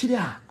wo wachire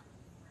a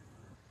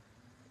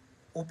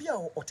obi a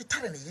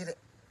otetare ne yere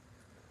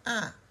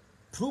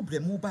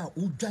problem ba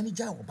o dwane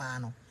gya oba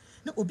no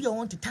na obi a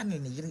won tetare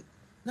ne yere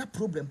na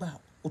problem ba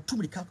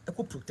otumrika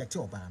ekɔ protect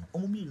oba no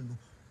omomiru no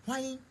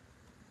hwan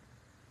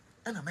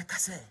ana meka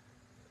se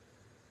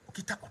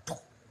okita oto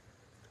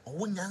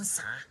owo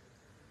nyansa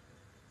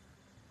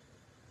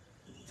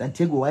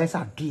Santiago wa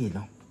esa due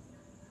no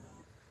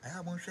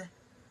aya mo hwɛ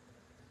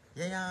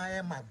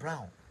ya my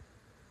brown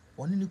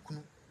oni ni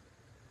kunu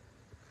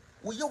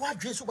wo ye wa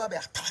dwe so ba be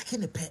attack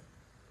ne pɛ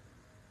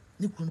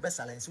ni kunu be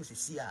silence so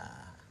si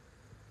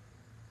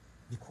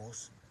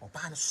because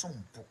oba no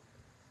sompo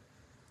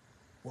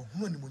wo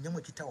hu ni monyam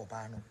akita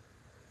oba no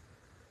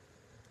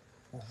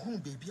wo hu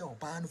baby a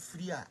oba no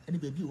free a ene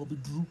baby wo be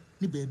duru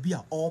ni baby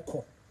a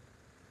ɔkɔ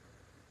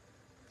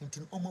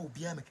ntin oma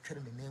obi a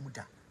meketwere ne namu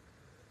da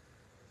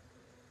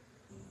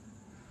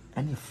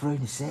ani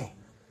friend say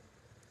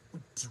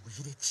udi wo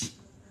yire chi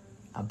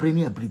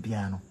abreni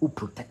abribia no wo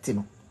protect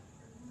no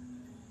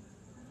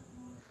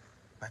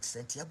but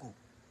Santiago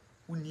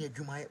woni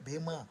adwuma be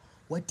ma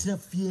watra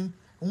fie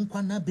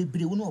nkwa na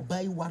bebre wo no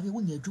obai ware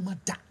wo nya adwuma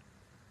da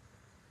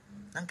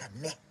nanka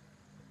ne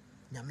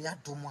nyame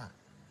adom a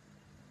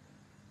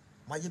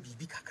maye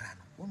bibi kakra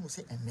no wo no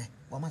se enne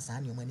wa ma saa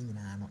ne ma ni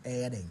nyina no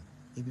den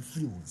e be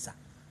free wo nsa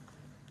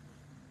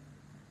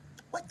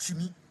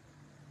wachimi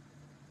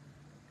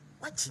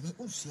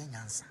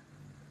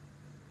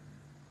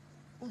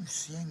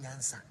unsua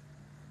nyansa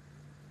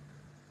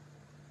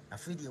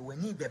afidi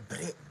wani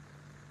bebre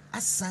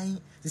asan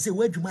se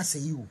wadwuma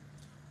sayi o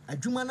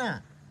adwuma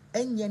na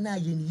enye na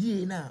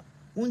yeniye na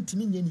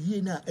wontimi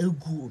nyeniye na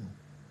aguo no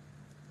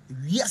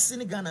wiase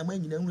ne Ghana ma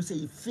nyina hunu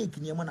se fake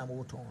niema na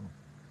moton no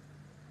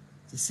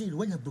se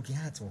wanya broken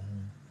heart ho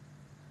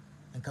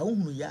nka wo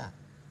hunu ya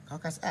ka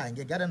ka sa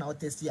nge gada na o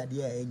test ya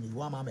de enye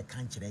wa ma me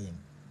kan kire yen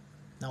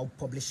na o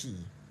publish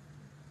yi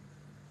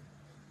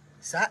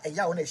sa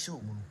eya wo na ehye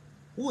o mu no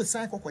wo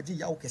san kokwaje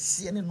ya wo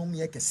kese ne nom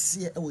ye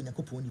kese e wo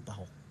Yakopon nipa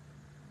ho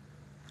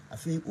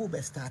afi wo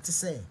be start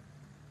say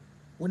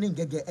wo ne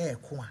ngege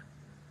ko a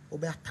wo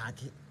be attack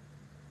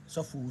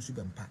sofo wo su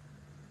bempa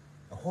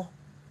eho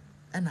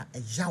ena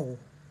eya wo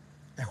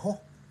eho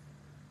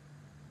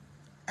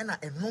ena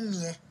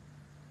enomie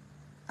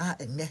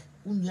enne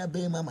unya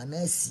be mama na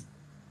asi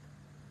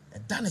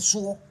edane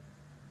so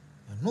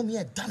enomie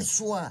edane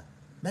so a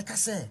meka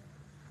say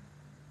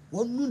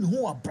wonu ne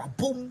ho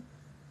abrabom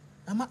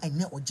ama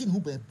enne ogi ne ho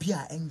ba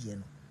bia enye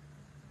no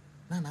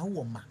na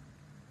wo ma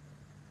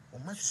o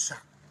ma sha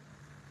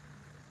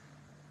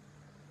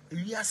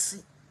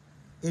wiase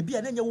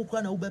ebia na nya wo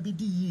kura na wo ba bi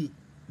di yie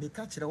me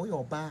ka kire wo ye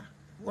oba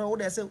wo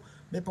de se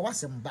me pa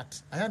wasem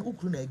bat aya na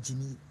ukuru na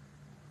agini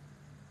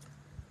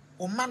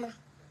o ma no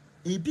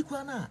ebi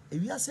kura na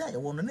wiase aye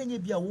wo no na nya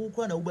bia wo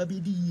kura na wo ba bi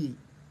di yie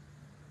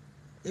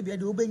ebia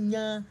de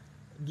obenya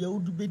de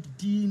odu be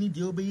di ni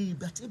de obeyi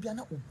bat ebia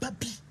na oba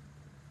bi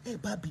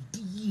ba bi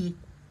di yie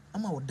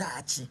ama wo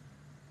daachi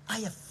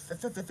aye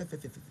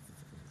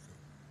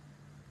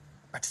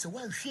but se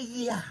wan hwe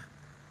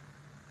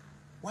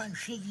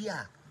yi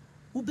a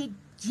wo be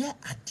dia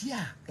ade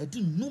a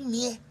edi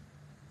numie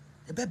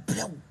e be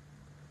brew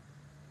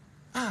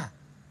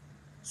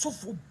so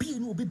for bi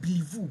no be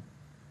believe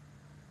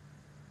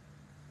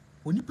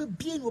oni pe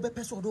bi no be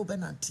person do be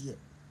nantie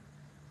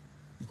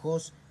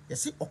because you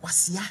see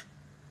okwasia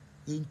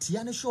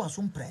entia ne show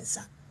aso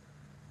prensa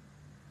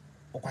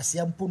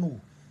okwasia mpo no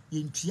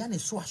yentua ne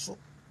so aso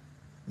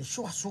ne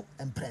show aso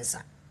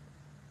empresa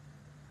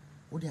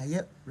odi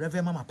aye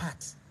reverend mama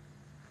part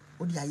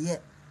odi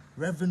aye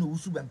reverend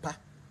usu bempa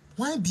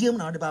wan biem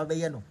na odi ba be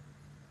ye no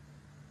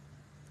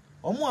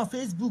omo a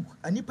Facebook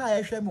anipa a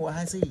ehwe me wo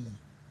ha sei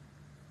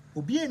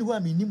obi eni ho a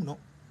me nim no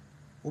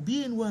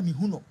obi eni ho a me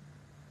hu no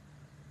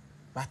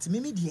but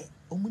me de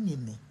omo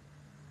nim me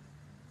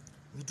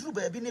mi duru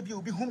ba bi ne bi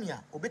obi hu me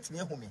a obetimi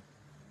ehu me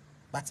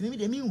but me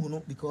de me hu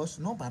no because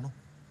no ba no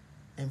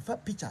emfa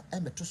picture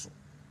emeto so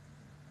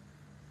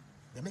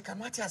de me kan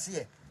wati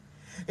ase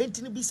e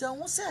entini bisa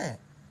ho se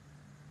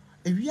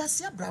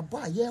ewiase abrabo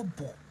a ye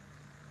bo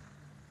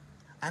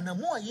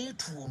anamo a ye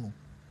tuo no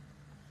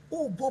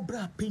o bo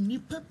bra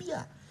penipa bi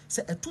a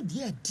se eto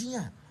de adin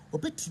a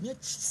obetimi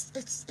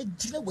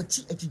agina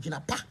wachi agigina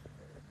pa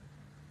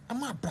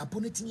ama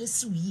abrabo ne tinye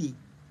siwie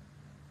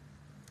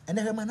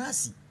ene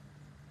remanasi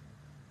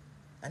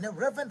ene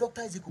Reverend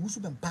Dr. Isaac Usu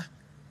bempa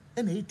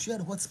ene etua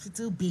the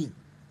hospital bill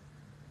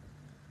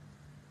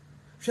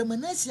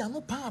hwemanasi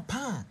ano pa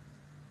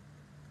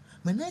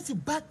Manasi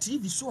back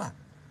TV so a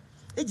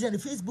ejina the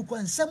Facebook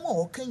one some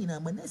more okay na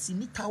Manasi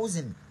ni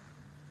 1,000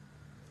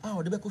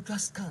 ah the be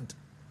trust count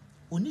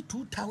oni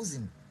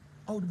 2,000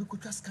 ah the be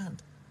trust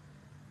count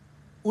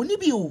oni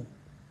bi o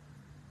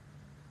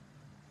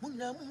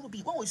munna mu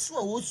bi won so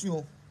a wo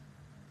suo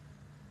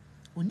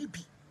oni bi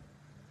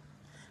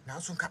na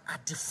so nka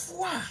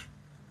adefo a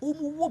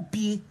omu wo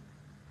bie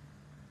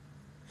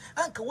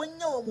anka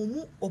wanya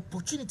omumu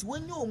opportunity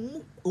wanya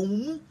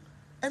omumu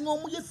eno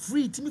omu ye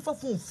free timi fa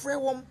phone frɛ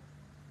wom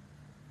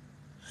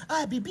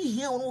ah bibi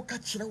hia won ka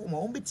kyerɛ wo ma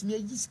won betimi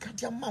ayi sika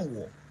dia ma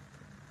wo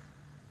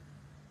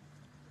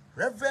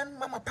Reverend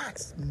Mama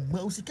Pax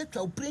ma usika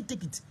twa plane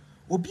ticket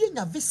obi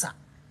enya visa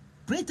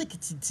plane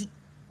ticket ti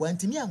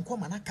wantimi anko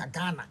ma na ka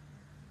Ghana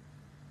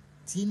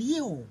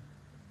tinie o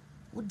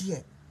wo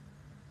de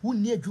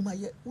wonni adwuma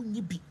ye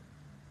wonni bi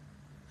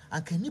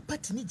anka ni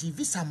patini ji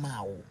visa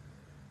ma wo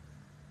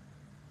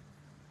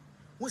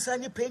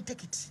wosanye plane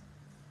ticket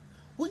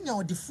wonya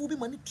odefo bi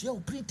ma ne tua wo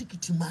plane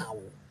ticket ma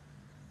wo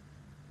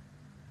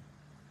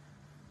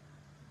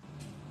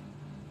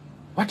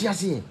what you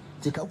say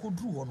take a good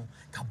dru no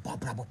ka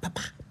bobrabo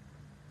papa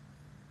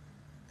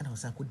ana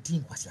wosan ko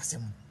din kwasi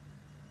asem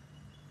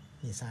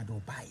ni sa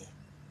do baye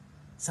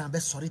san be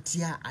sorry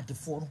tia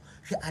adefo no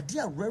hwe ade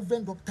a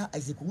Reverend Dr.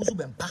 Isaac Wuzu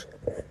bempa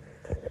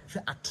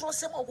hwe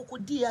atrosem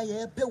okokodi ya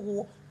ye pe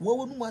wo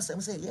wonu mu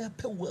asem se ye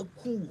pe wo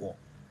aku wo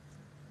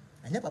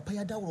anya papa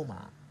ya dawro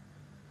ma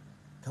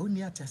ka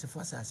woni atiasefo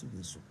asase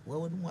we so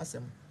wonu mu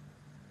asem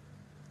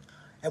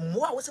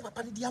emmo a wo se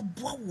papa ne dia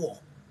boa wo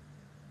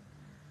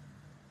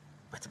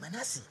but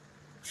Manasi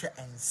hwe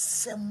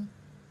ensem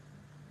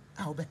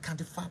a wo be kan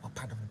fa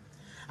papa do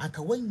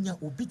anka wanya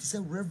obi ti se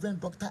Reverend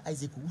Dr.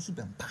 Isaac Wuzu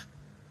bempa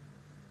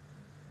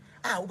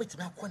a wo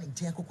betimi akọ ne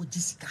ntia kokọ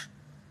jisika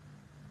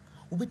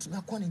wo betimi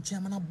akọ ne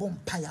ntia mana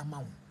bompa ya ma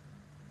wo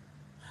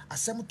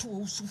asem to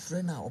wo su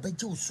frɛ na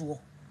obegye wo so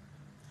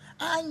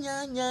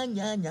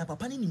anya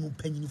papa ne ni mu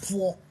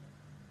panyinfo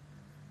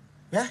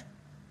ya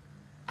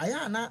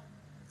aya na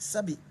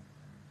sabi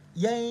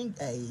yen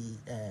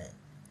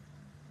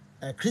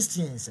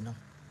Christians no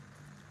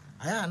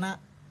aya na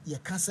ye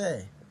ka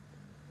say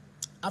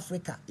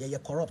Africa ye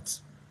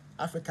corrupt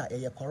Africa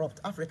ye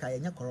corrupt Africa ye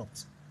nya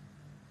corrupt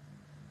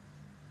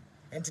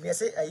enti ne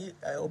say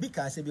obi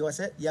ka say bi wo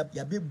say ya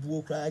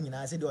bebuo kra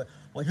nyina say de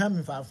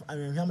ohwam fa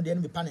ahwam de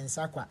ne pa ne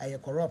nsa kwa ye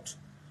corrupt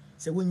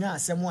say wonya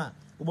asem a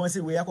wo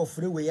say we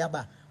yakofre we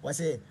yaba wo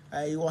say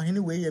wo hene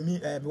we ye mi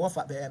wo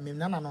fa mi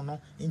nana no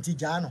enti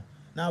gya no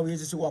na we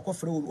say wo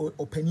akofre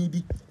opani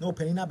bi na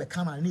opani na be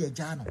kama na ye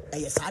gya no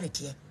ye sa de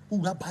te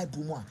ura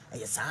Bible mu a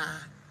ye sa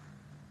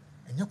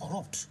enye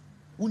corrupt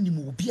woni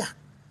mu obi a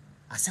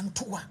asem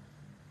to a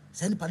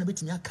say ni pa no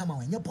betimi akama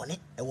wo enye bone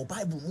e wo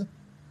Bible mu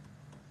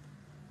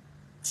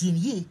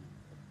tienye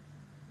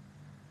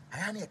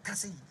aya na ka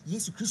say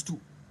Yesu Kristo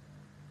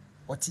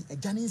oti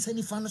agane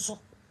nsani fa no so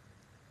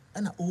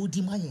ana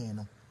odi mayen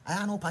no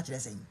aya na opa kire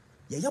say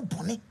ye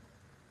bone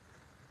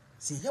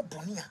say ye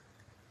bone a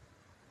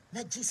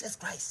na Jesus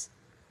Christ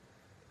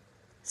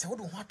say wo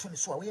do ho ato ne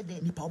so a we de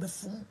nipa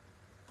obefum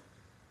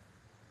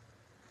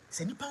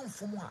say nipa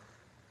mfum a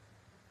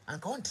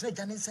anka on tre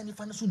agane nsani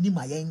fa no so ni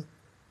mayen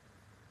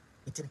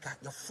itinka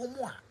ye fum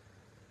a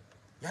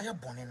ya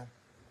bone no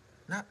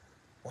na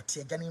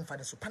oti agane mfa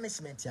de so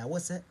punishment ya wo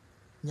say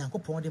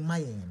nyankopon de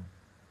mayen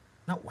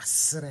na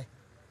wasere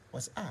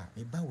was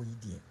me ba wo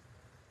yidie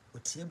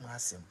otie mu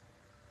asem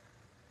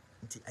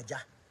nti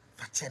aja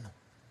fa che no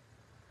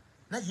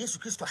na Yesu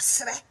Kristo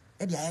asere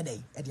e de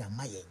ayedai e de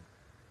amayen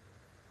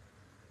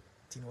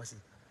tin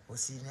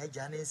wasi na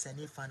aja ne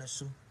nsani fa no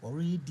so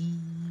already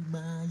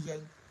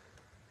mayen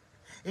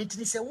enti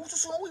ni se wo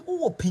so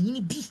wo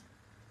panyin bi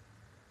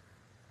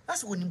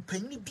ase woni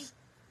panyin bi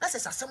ase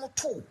sasem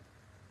to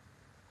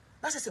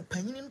ase se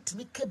panyin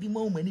ntimi ka bi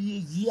ma wo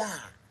mani ye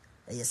a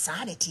eye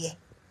saa de te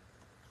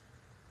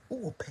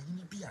wo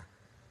panyin bi a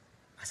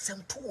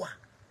asem to a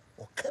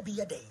o ka bi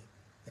ye dai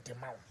ete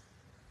ma wo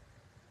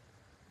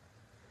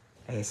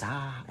eye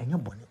saa enye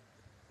bone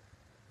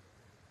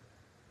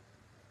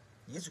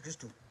Yesu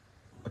Kristo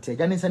o te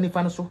gane sani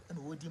fa no so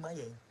na wo di ma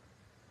ye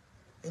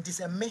enti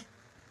se me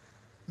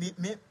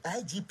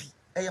IGP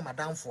eye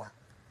madamfo a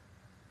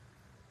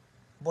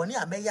bone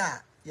a me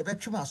ya ye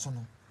betwem aso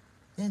no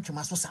ye ntwem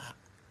aso saa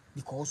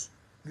because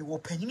me wo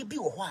panyin bi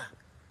wo ho a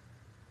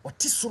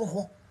oti soro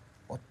ho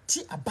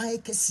oti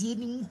aban kese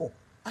ni mu ho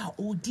a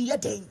odi ye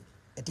den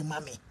e de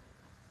mame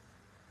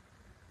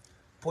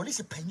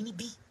police panyin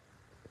bi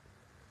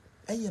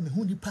eye me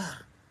hu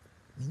nipa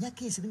me nya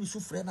case ni mi so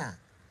frɛ na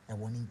e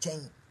woni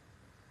nkyɛn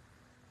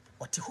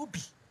oti ho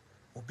bi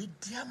obi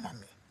di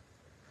amame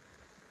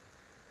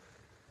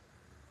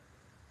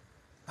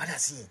wada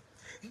sie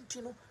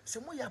nti no se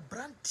mo ya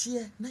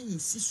brantie na ye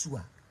sisu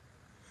a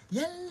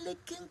yen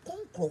leken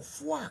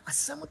konkrofo a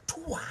asem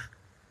to a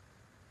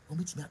o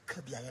metimi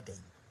aka bia ya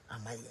den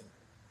amayen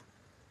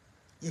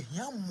ye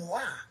hia mo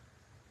a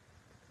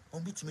o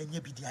metimi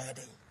nya bi dia ya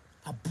den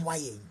aboa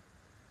yen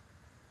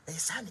e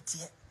sa ne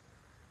tie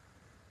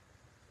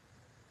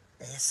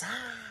e sa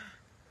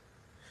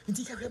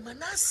Inti ka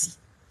Manasi.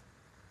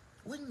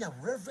 When your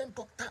Reverend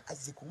Dr.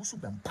 Isaac Owusu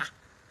Bempa,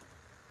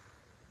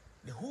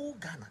 the whole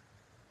Ghana,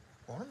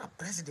 or a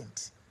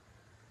president,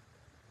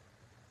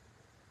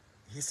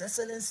 His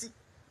Excellency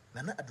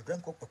Nana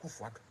Adudranko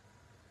Akufo-Addo,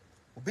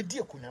 Obedi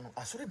Akunyano,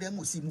 asori dem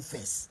wo see mu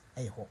first.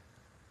 Ho.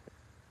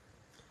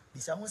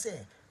 Bisa ho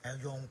say,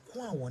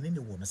 yonko a won ne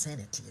wo no sen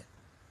netie.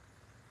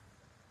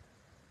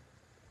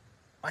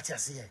 What you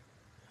say?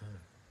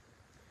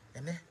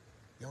 Ene,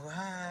 your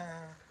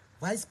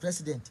vice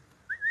president.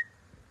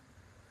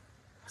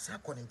 Asa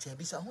konin che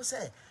bisa ho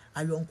say,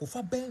 ayonko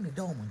fa ben ne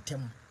da wo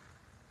ntem.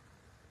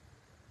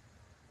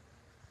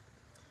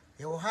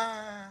 Your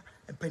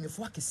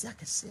mpanifo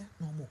akese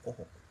na omo kɔ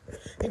hɔ.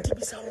 Enti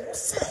bisa ho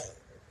say,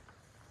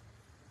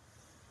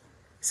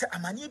 se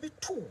amanye bi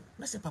to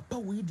na se papa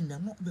we di na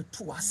no be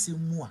to asem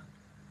mu a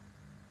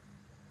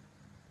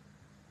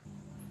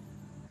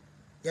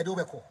ye do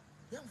be ko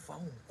ye mfa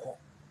ho nkɔ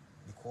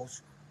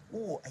because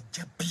wo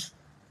ajabi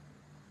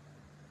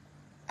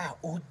a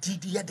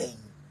odidi ye den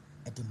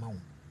e di ma wo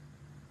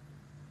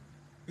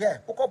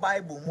ukɔ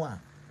bible mu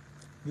a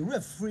me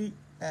referee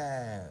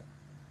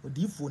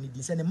odifo ni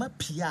di se ne ma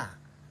pia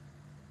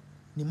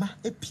ni ma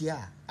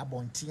epia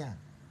abonten a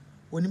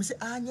onim se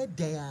anye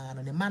den a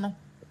ne ma no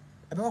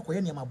ebe wa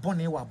koye niam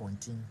abone wa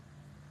abonten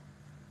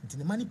nti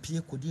ne ma ne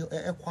pie kodi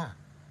ekɔ a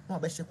na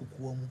obɛhye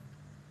kokoa mu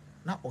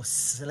na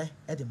osre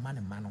e de ma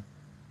ne ma no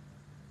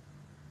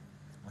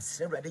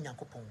osre wrade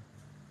nyankopɔn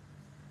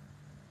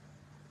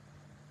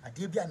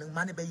ade bia ne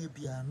ma ne bɛyɛ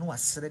bia no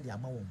asre de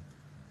ama wɔm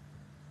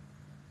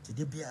ti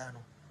de bia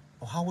no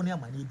ɔhawo ne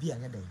ama ne bia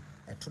nya dan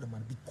ɛto de ma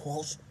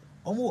because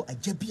ɔmo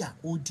agya bia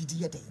odidi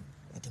yɛ dan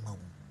e de ma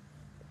wɔm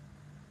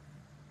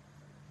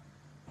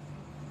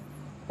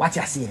what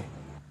you say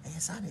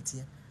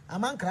sanity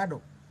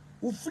Amankrado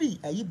Ofui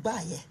ayi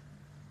baye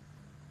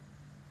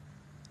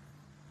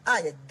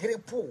aye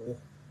grepo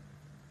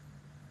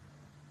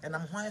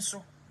enam hwan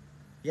so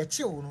ye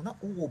chewo no na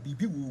wo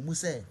bibi wo mu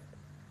se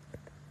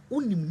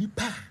unim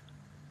nipa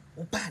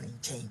wo ba ne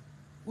nchen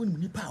unim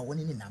nipa wo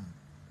ne nam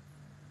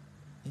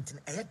ntin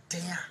eye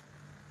den a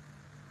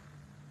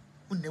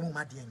unemu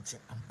ma de nche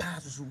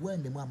ampa so wo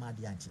anemu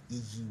amade anche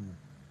yeyi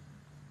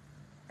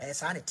wo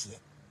sanity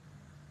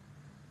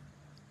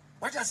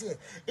what I say,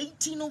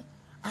 18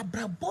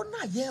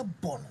 abrabona ye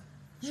bon.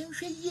 Ye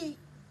ye.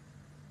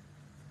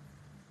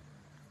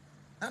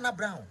 Nana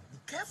Brown, be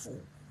careful.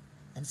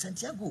 And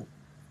Santiago.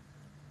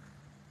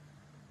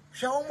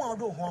 Shall ma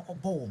do hoko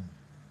bom.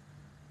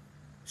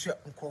 Shall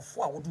uncle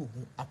for do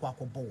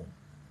aquaco bom.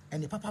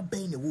 And the papa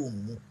bane the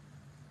womb.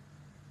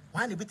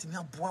 Why the bit me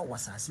a boy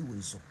was as you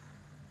will so?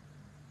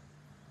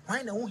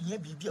 Why no here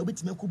be a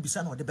bit me could be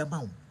son of the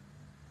bembound?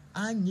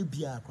 I knew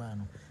be a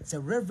crown. Say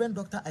Reverend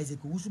Dr.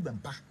 Isaac Owusu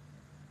Bempa.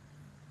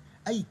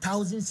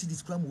 1,000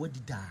 cities cram what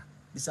did da.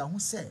 Bisa who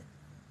said,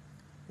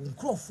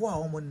 Uncrofo a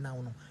woman now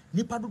no.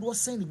 Nipa do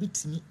was saying a bit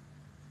to me.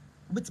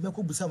 Bit me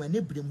could be some and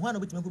neighbor, one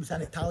of it me could be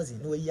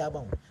 1,000, no year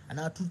bound, and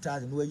now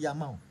 2,000, no year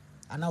amount.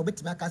 And now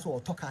bit me a castle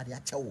or talk at the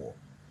actual war.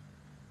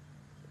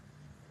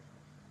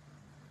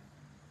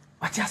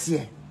 What you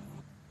say?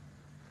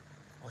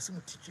 Or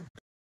some teaching.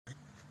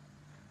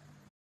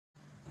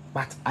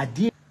 But a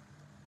dear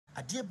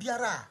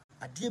Biara,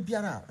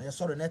 I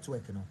saw the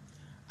network, you know.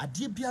 A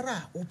dear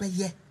Biara,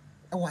 obey.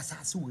 I was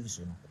as always,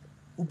 you know.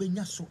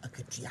 Ubenya so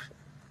akatua.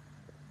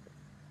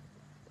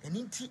 And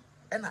inti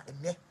ena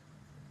ene.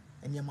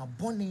 And yama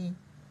bonny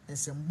and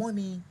some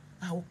money.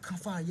 I will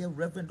cover ye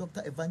Reverend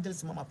Dr.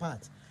 Evangelist Mama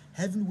Part.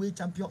 Heavyweight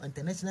Champion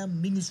International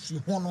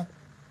Ministry Honor.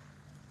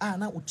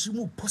 Na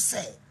uchimu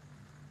pose.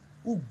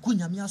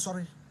 Ugunyamia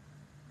sorry.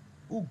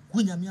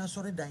 Ugunyamia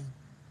sorry dying.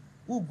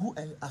 Ugu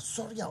a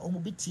sorry a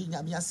omobiti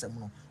nyamia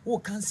semno. O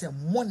can say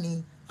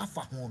money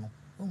afa hono.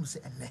 Omu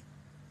say ene.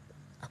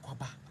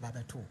 Akwaba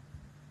babeto.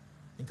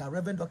 Inka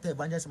Reverend Dr.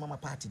 Evangelist Mama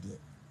Party there.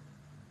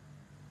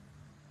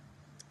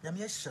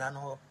 Nyame shira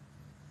no.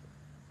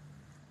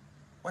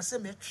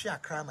 Wase me twa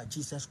krama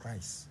Jesus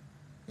Christ.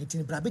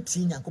 Ntin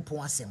brabeti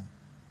nyankopon asem.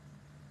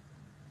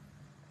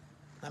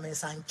 Na me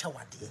san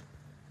chawade.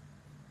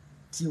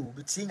 Ti o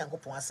beti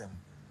nyankopon asem.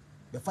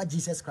 Be fa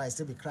Jesus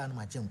Christ be kra no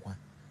ma genkwa.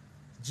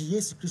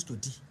 Jesus Christo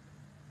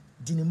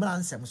di ni mra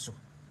nsem so.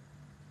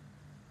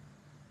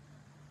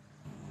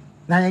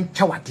 Na yen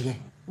chawade.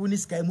 Woni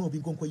sky mu obi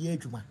nkonko ye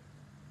adwuma.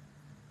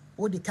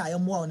 Wo de kai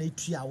mo na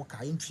etua wo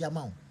kai ntua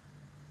ma wo.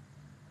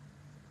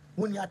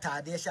 Woni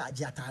atade hye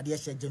age atade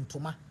hye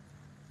gentoma.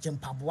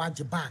 Jempaboa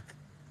je bag.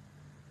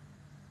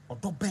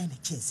 Odo ben ne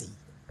chense.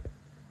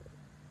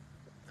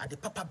 Ade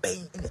papa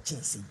ben ne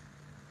chense.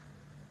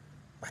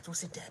 But you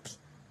say debi.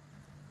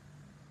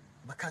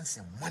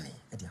 Bakanse money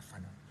e de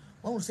afano.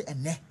 Won say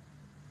ene.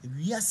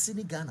 Wiase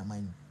ni Ghana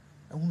man.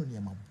 Ehunu ne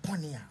ma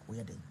bone a wo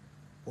ye den.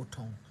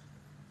 Oton.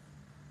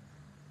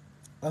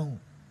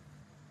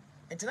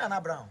 Entina na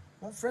Brown,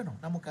 one friend no,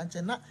 na mo kan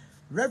che na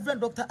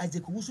Reverend Dr.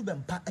 Isaac Owusu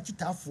Bempa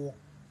achitafo.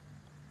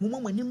 Mo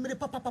mani mmere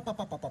papa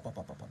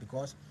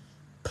because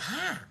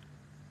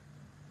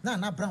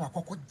na Brown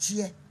akokɔ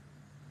gye.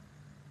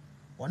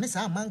 One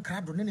sa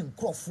Amankrado ne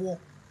nkrɔfo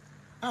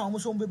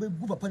almost on baby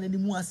group upon any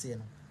more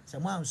saying,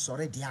 someone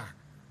sorry, dear.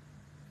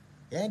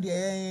 And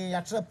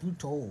ya trap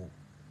to.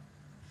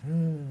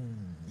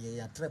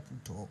 Ya trap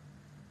to.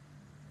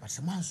 But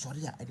someone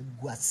sorry, I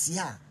didn't go see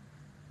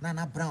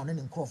Nana Brown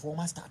and call for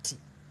my start.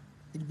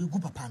 It be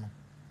group upon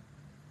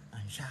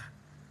and sha.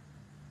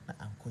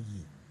 Uncle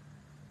ye.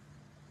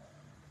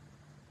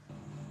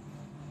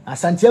 A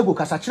Santiago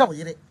Casacha,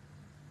 yet.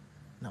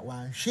 Now,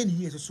 one shady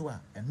years or so,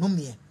 and no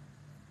me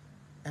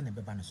and a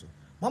babanaso.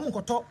 Mamma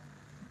got top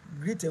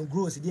great and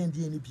gross again,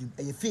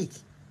 a fake.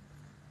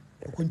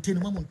 To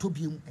continue Mamma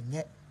Tobium and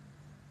yet.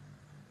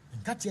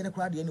 And catch any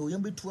crowd, and you'll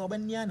be 12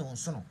 and yan on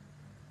son.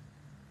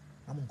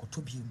 Mamma got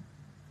Tobium.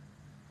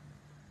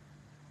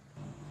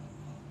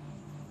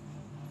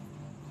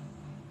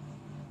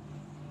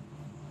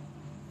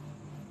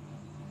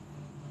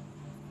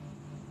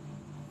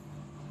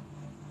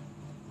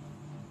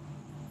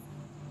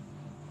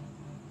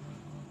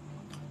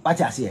 What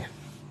I say?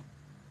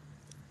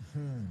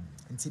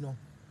 And you know,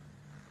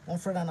 on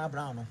Fred and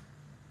Brown,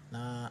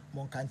 na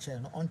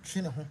Moncancher, no on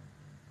Chinaho,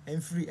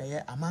 and free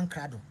a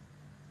Amankrado,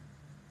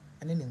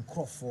 and then in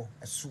Crawford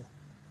a sou.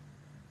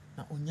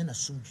 Na onyena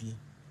sumdue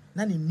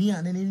na ne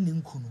nua ne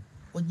nku no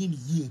onye ne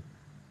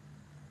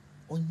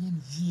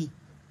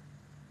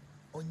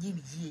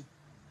yie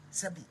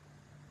sabi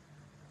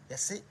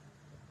yese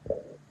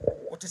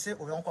wote se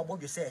oyonkwa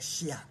bodwe se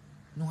ehia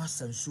no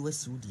asansu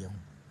asiu de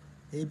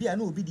ho bia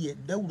na obi de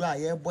dawuru a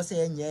ye bo se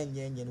enye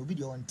na obi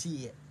de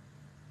ontie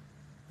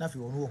na fe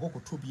ono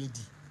hokoto bi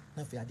edi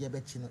na fe ade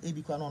be chi no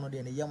ebi kwa no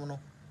de ne yem no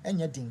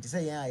enye din te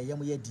se yen a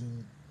yem ye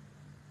din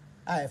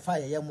a fa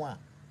ye yem a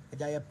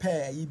eja ye pe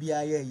ayi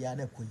bia ye ya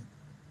na koyi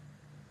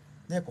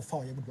na ko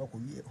fa ye bu ko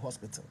yi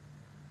hospital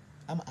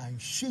am an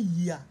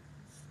hweyia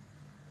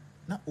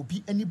na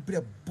obi ani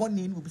bre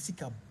bone ni obi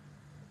sika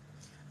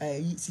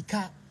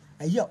sika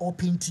ayi a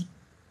openti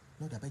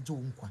no da beje wo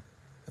nkwa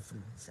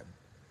afiri nsem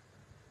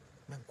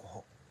menko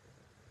ho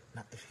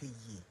na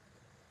ehweyie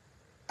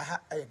aha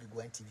aye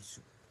gwa TV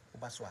su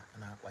obaso a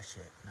na wa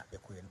share na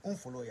ekoye no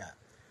follow ya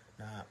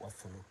na wa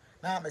follow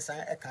na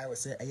mesan ekai we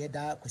se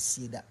ayeda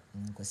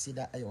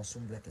kwasieda ayo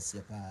sombre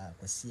kese pa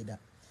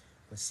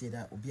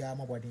kwasieda obi a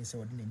mabodin se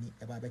odi nani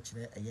eba be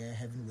kire aye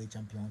heavyweight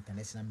champion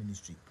international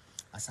ministry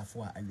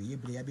asafo a awie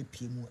bre ya be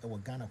piemu e wo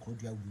Ghana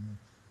kodua wunu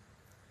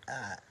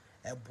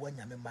ebo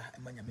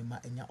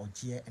nyamema enya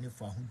oje ene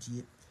fo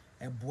ahodie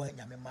ebo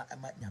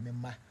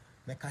nyamema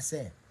meka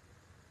se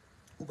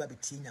uba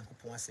beti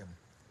nyankopon asem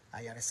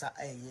ayaresa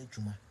aye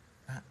adwuma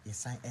na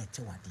yesan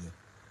eche wade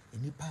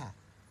enipa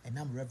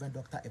enam Reverend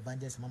Dr.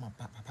 Evangelist Mama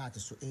Papa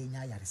so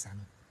enya yaresa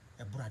no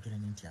ebura adwene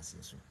ne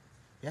ntiase so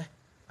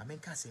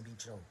amenka asem bi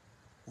nkyerɛ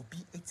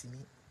obi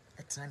etimi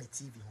etena ne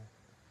TV ho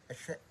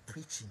ehwɛ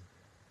preaching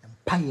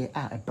empaye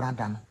a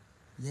ebrada no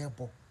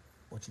yebo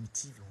watching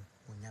TV ho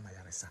onya na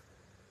yaresa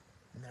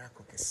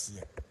miracle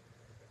kesiye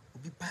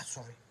obi ba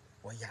sorry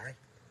o yare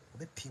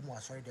obi piemu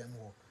asori dem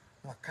ho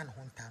na aka ne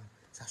ho ntam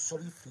sa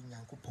sorry free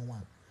nyankopon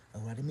a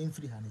awurade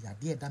memfiri ha no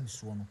yade eda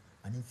meso no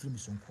ane mfiri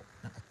meso nko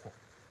na akɔ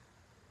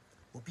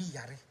obi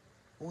yare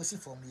o si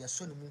from ye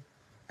so no mu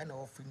na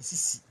o free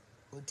sisi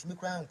ontimi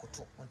kra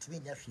nkoto ontimi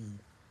nya hwee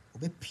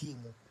obi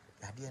piemu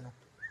yade no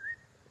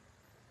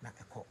na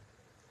akɔ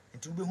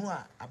enti obi hu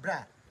a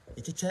abra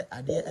echiche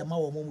ade ema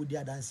wo mo mudi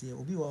adanse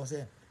obi wo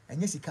se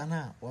enye sika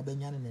na wo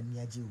benya ne nani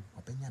agye o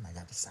obenya na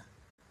yadesa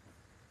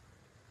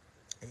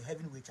a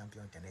heavyweight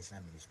champion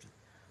international ministry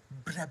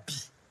brabi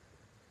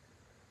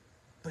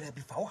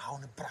fa wo ha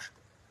no bra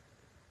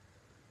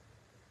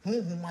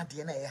hu ma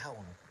de na ye ha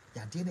wo no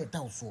ya de na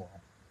da wo so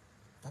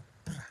ba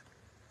bra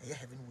a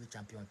heavyweight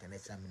champion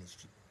international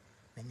ministry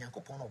na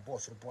nyankopon no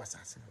boss ro boss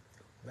asase no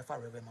be fa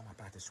Reverend Mama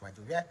Party so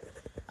agye we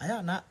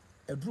aya na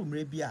eduru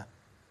mre bi a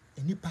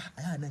enipa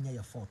aya na nya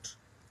ya fort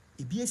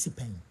ebi esi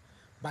pen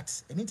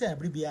but anytime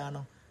every bia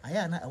no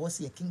aya na ewo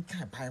se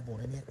kinkan bible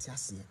na ne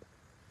tiase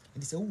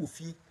ndi se wo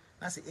fie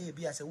na se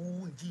bia se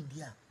wo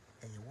njindi a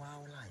eye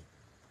wow lie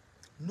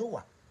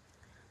Noah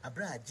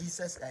abra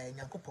Jesus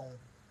nyankopon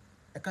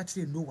eka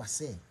kire Noah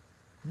se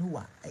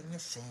Noah enye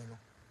hyen no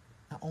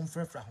na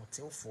onfrefra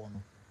hotelfo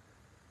no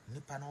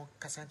nipa no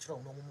kasa kire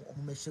no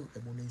mo mehye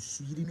emo na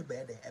nsuyiri ni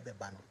be de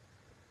ebeba no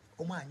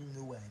omo anyi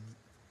Noah ani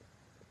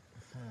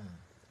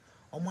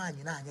omo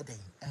anyi na anye den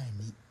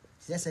ani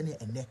sese ne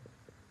ene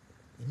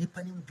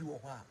nipa ni bi wo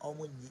ho a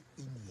omo nyi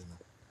enie no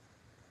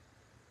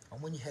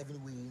omo nyi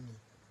heavenly ni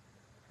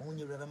omo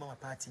nyi Reverend Mama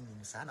Party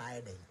ni sa na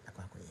aye den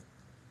akwakoye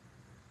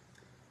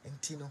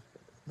enti no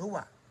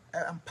Noah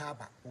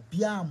ampaba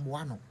obi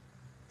amwa no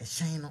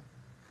ehyen no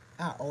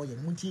a oye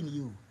no ntie ni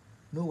you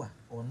Noah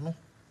ono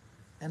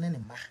ene ne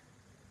ma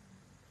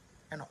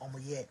ena omo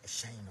ye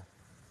ehyen no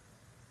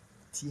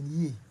tie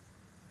ni ye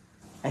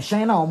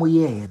ehyen na omo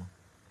ye no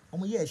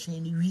omo ye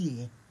ehyen ni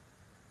wie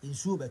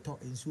ensuo beto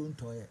ensuo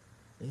ntoye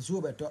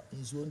ensuo beto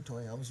ensuo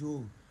ntoye omo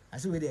so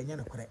ase we de enya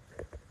no kore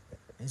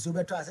ensuo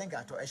beto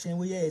asenka to ehyen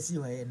we ye esi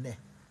ho ye ne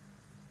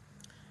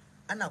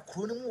ana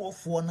kro ne mu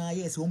wofo na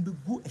ye se omo be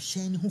gu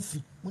ehyen ni ho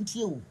fi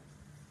montie o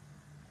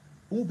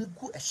omo be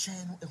gu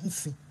ehyen no ho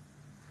fi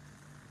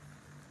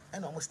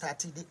and almost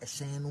started a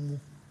shame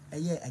a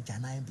year a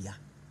janine beer.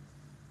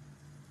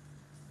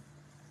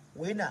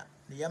 Winner,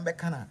 the young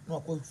becana, no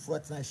quite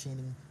fortnight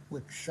shining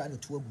with shiny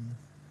to a boom.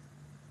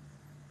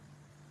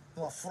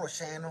 No, for a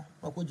channel,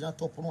 no could not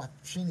top on what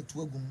shiny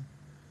to a boom,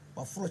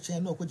 or for a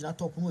channel could not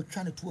top on what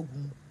shiny to a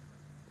boom.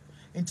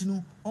 And to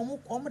know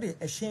almost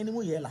a shiny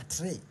way la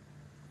tray,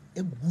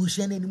 a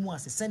bushen anymore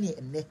as a sunny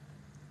and neck.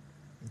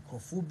 And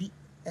Crophobi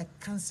a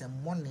cancer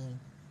morning.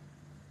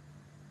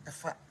 A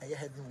fat a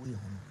heavy way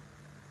home.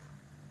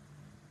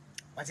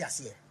 What you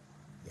see?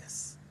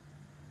 Yes.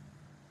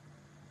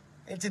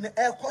 And in the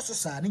air course of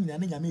Sardine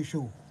and in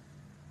show.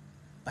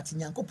 But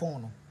in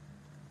Yankopono,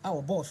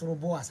 our boss or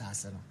boss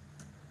has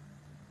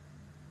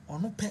or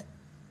no pet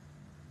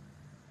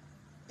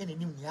any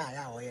new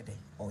yah or a day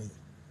or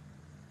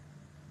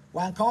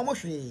one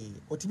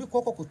commotion or to be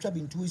cocoa could trap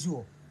into his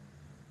yo.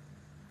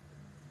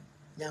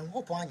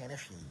 Yankopon and a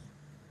she.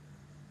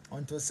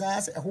 Until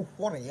says a whole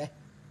warrior.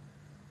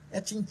 A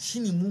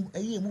chinchini mu a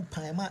ye mu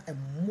paima and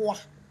moi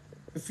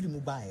a free mu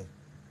buy.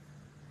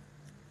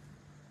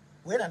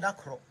 Where and that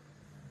crop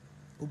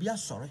will be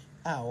sorry,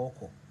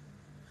 oko.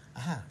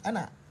 Aha,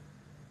 Anna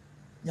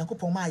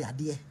Yankopo Maya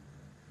dear.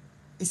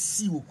 A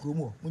sea will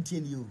chromo,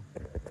 Muntin you.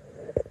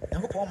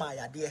 Yankopo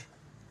Maya dear.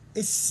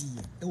 A sea,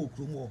 a will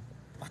chromo.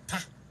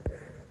 Bata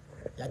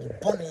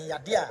Yadi Bonnie, ya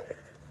dear.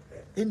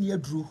 In your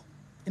drew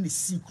in the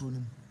sea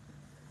chronom.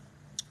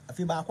 I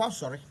feel quite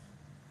sorry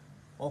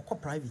or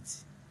quite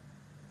private.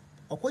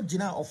 Or what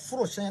Gina or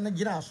Fro Shana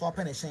Gina swap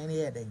and a shiny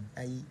head,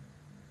 aye.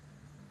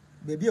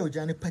 Baby o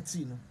Johnny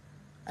Patino,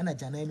 and a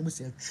Jana animal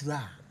say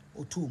tra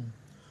or tomb,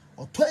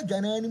 or 12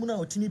 Jana animal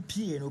or tinny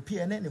pea and pea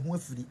and any one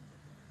free.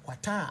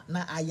 Quata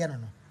na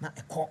iron, not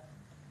a cock.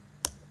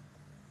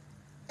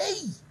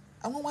 Hey,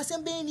 I want my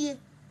son being here.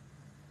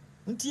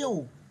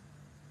 Until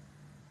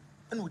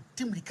and with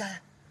Tim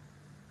Ricard.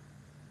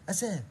 I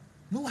said,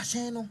 no, I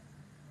shall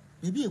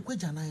maybe a quick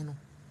Janino.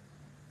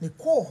 Me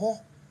call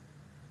her.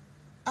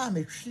 I'm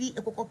a tree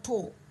a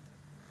cocoto.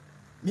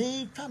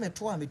 Me come at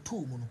 2 me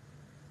 2 mono.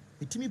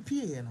 Me Timmy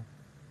Piano.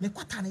 Me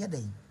quatania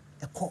day.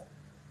 A cock.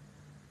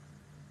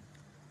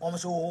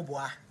 Almost oh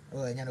boy.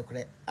 Oh, I know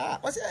correct. Ah,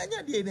 what's it? I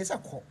know there's a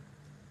cock.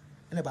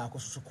 And a barco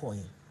so coy.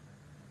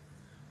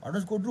 Or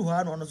not go do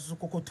her on a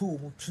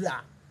cocoto.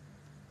 Tria.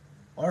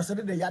 Or so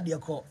the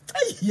yadia cock.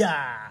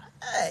 Yeah.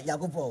 Eh,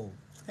 Yagopo.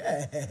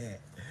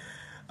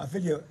 I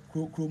feel you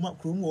crew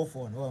off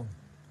on.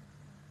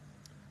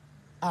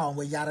 Ah,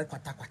 we yara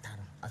quata.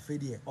 I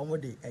feel you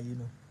almost day, you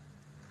know.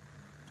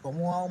 Or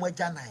more my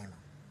janine.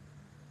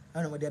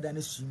 I know what they're done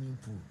a swimming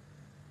pool.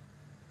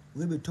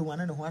 We be 2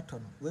 1 and a hot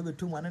ton. We be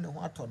 2 1 and a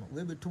hot ton.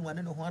 We be 2 1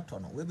 and a hot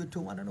ton. We be 2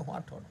 1 and a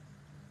hot ton.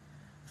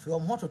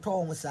 From hot to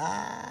Thomas,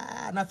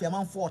 not your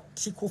man for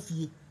tea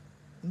coffee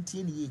in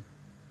tea.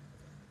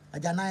 A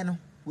janine,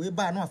 we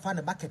buy no find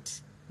a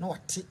bucket, no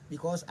tea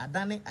because I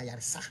done it. I are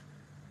sa.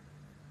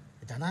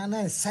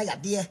 Janana say a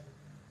dear.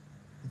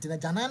 Until a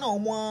janana or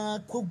more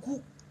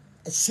cook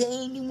a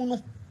shiny mono.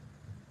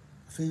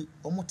 Feel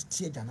almost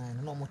tea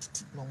janana, no more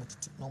tea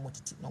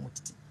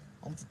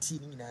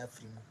in a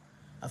free.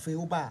 I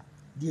feel ba,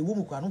 dear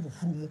woman can't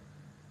fool.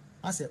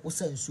 I said, oh,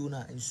 send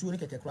sooner and sooner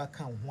get a crack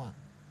count one.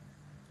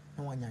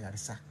 No one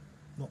yarsa,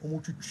 no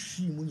almost to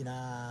she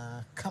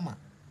munina, come on.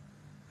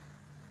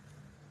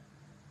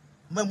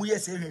 Mamma, we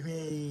say,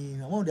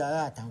 I won't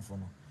die time for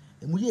no.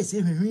 And we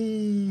say,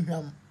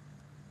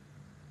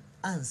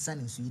 and son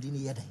in Sweden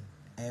yet,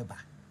 ever.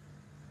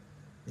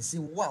 They say,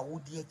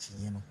 wow, dear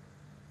Chino.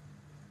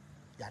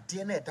 Ya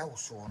dear net out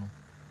so,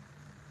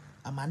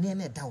 a man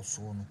net out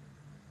so,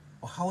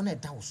 or how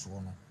net out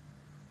so.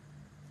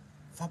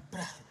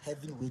 Fabra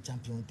heavyweight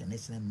champion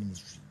international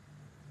ministry.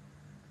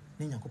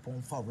 Nina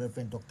Copon for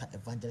Reverend Dr.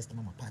 Evangelist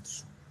Mama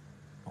Patsu.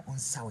 On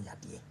Sow ya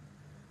dear.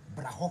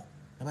 Braho,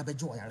 never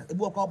joy. A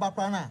book of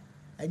Bapana,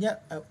 and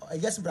yet,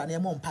 yes, Brandy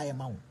Mom Pie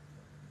Mount.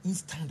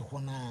 Instant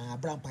when a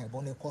brown pie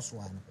bonnet cost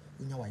one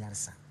in your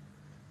yarsa.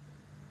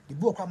 The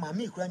book of my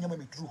milk ran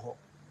me drew her.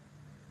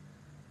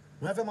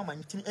 Whenever my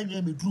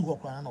enemy drew her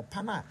crown or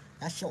pana,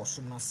 I shall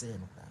soon not say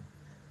no crown.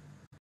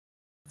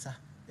 Sir,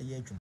 a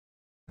year.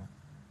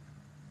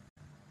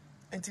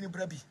 Antony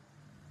Brabby.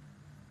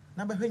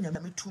 Number when you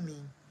me to me,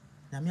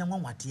 Namia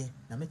 1 what year,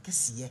 Namaka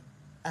see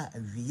a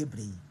real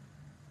brave.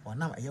 Or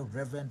now a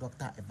Reverend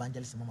Dr.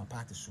 Evangelist Mama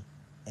Partisu,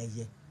 a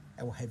year,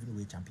 I will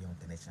heavyweight champion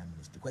international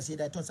ministry. Because he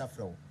died on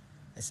Safro,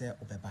 I say,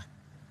 Obeba.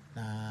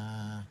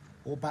 Na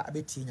Oba a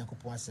bit in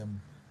Yacopoasem,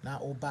 now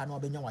Oba no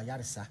Benya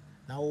Yarsa,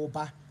 now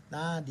Oba,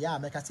 now the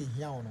America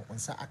here on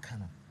Sa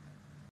Akano.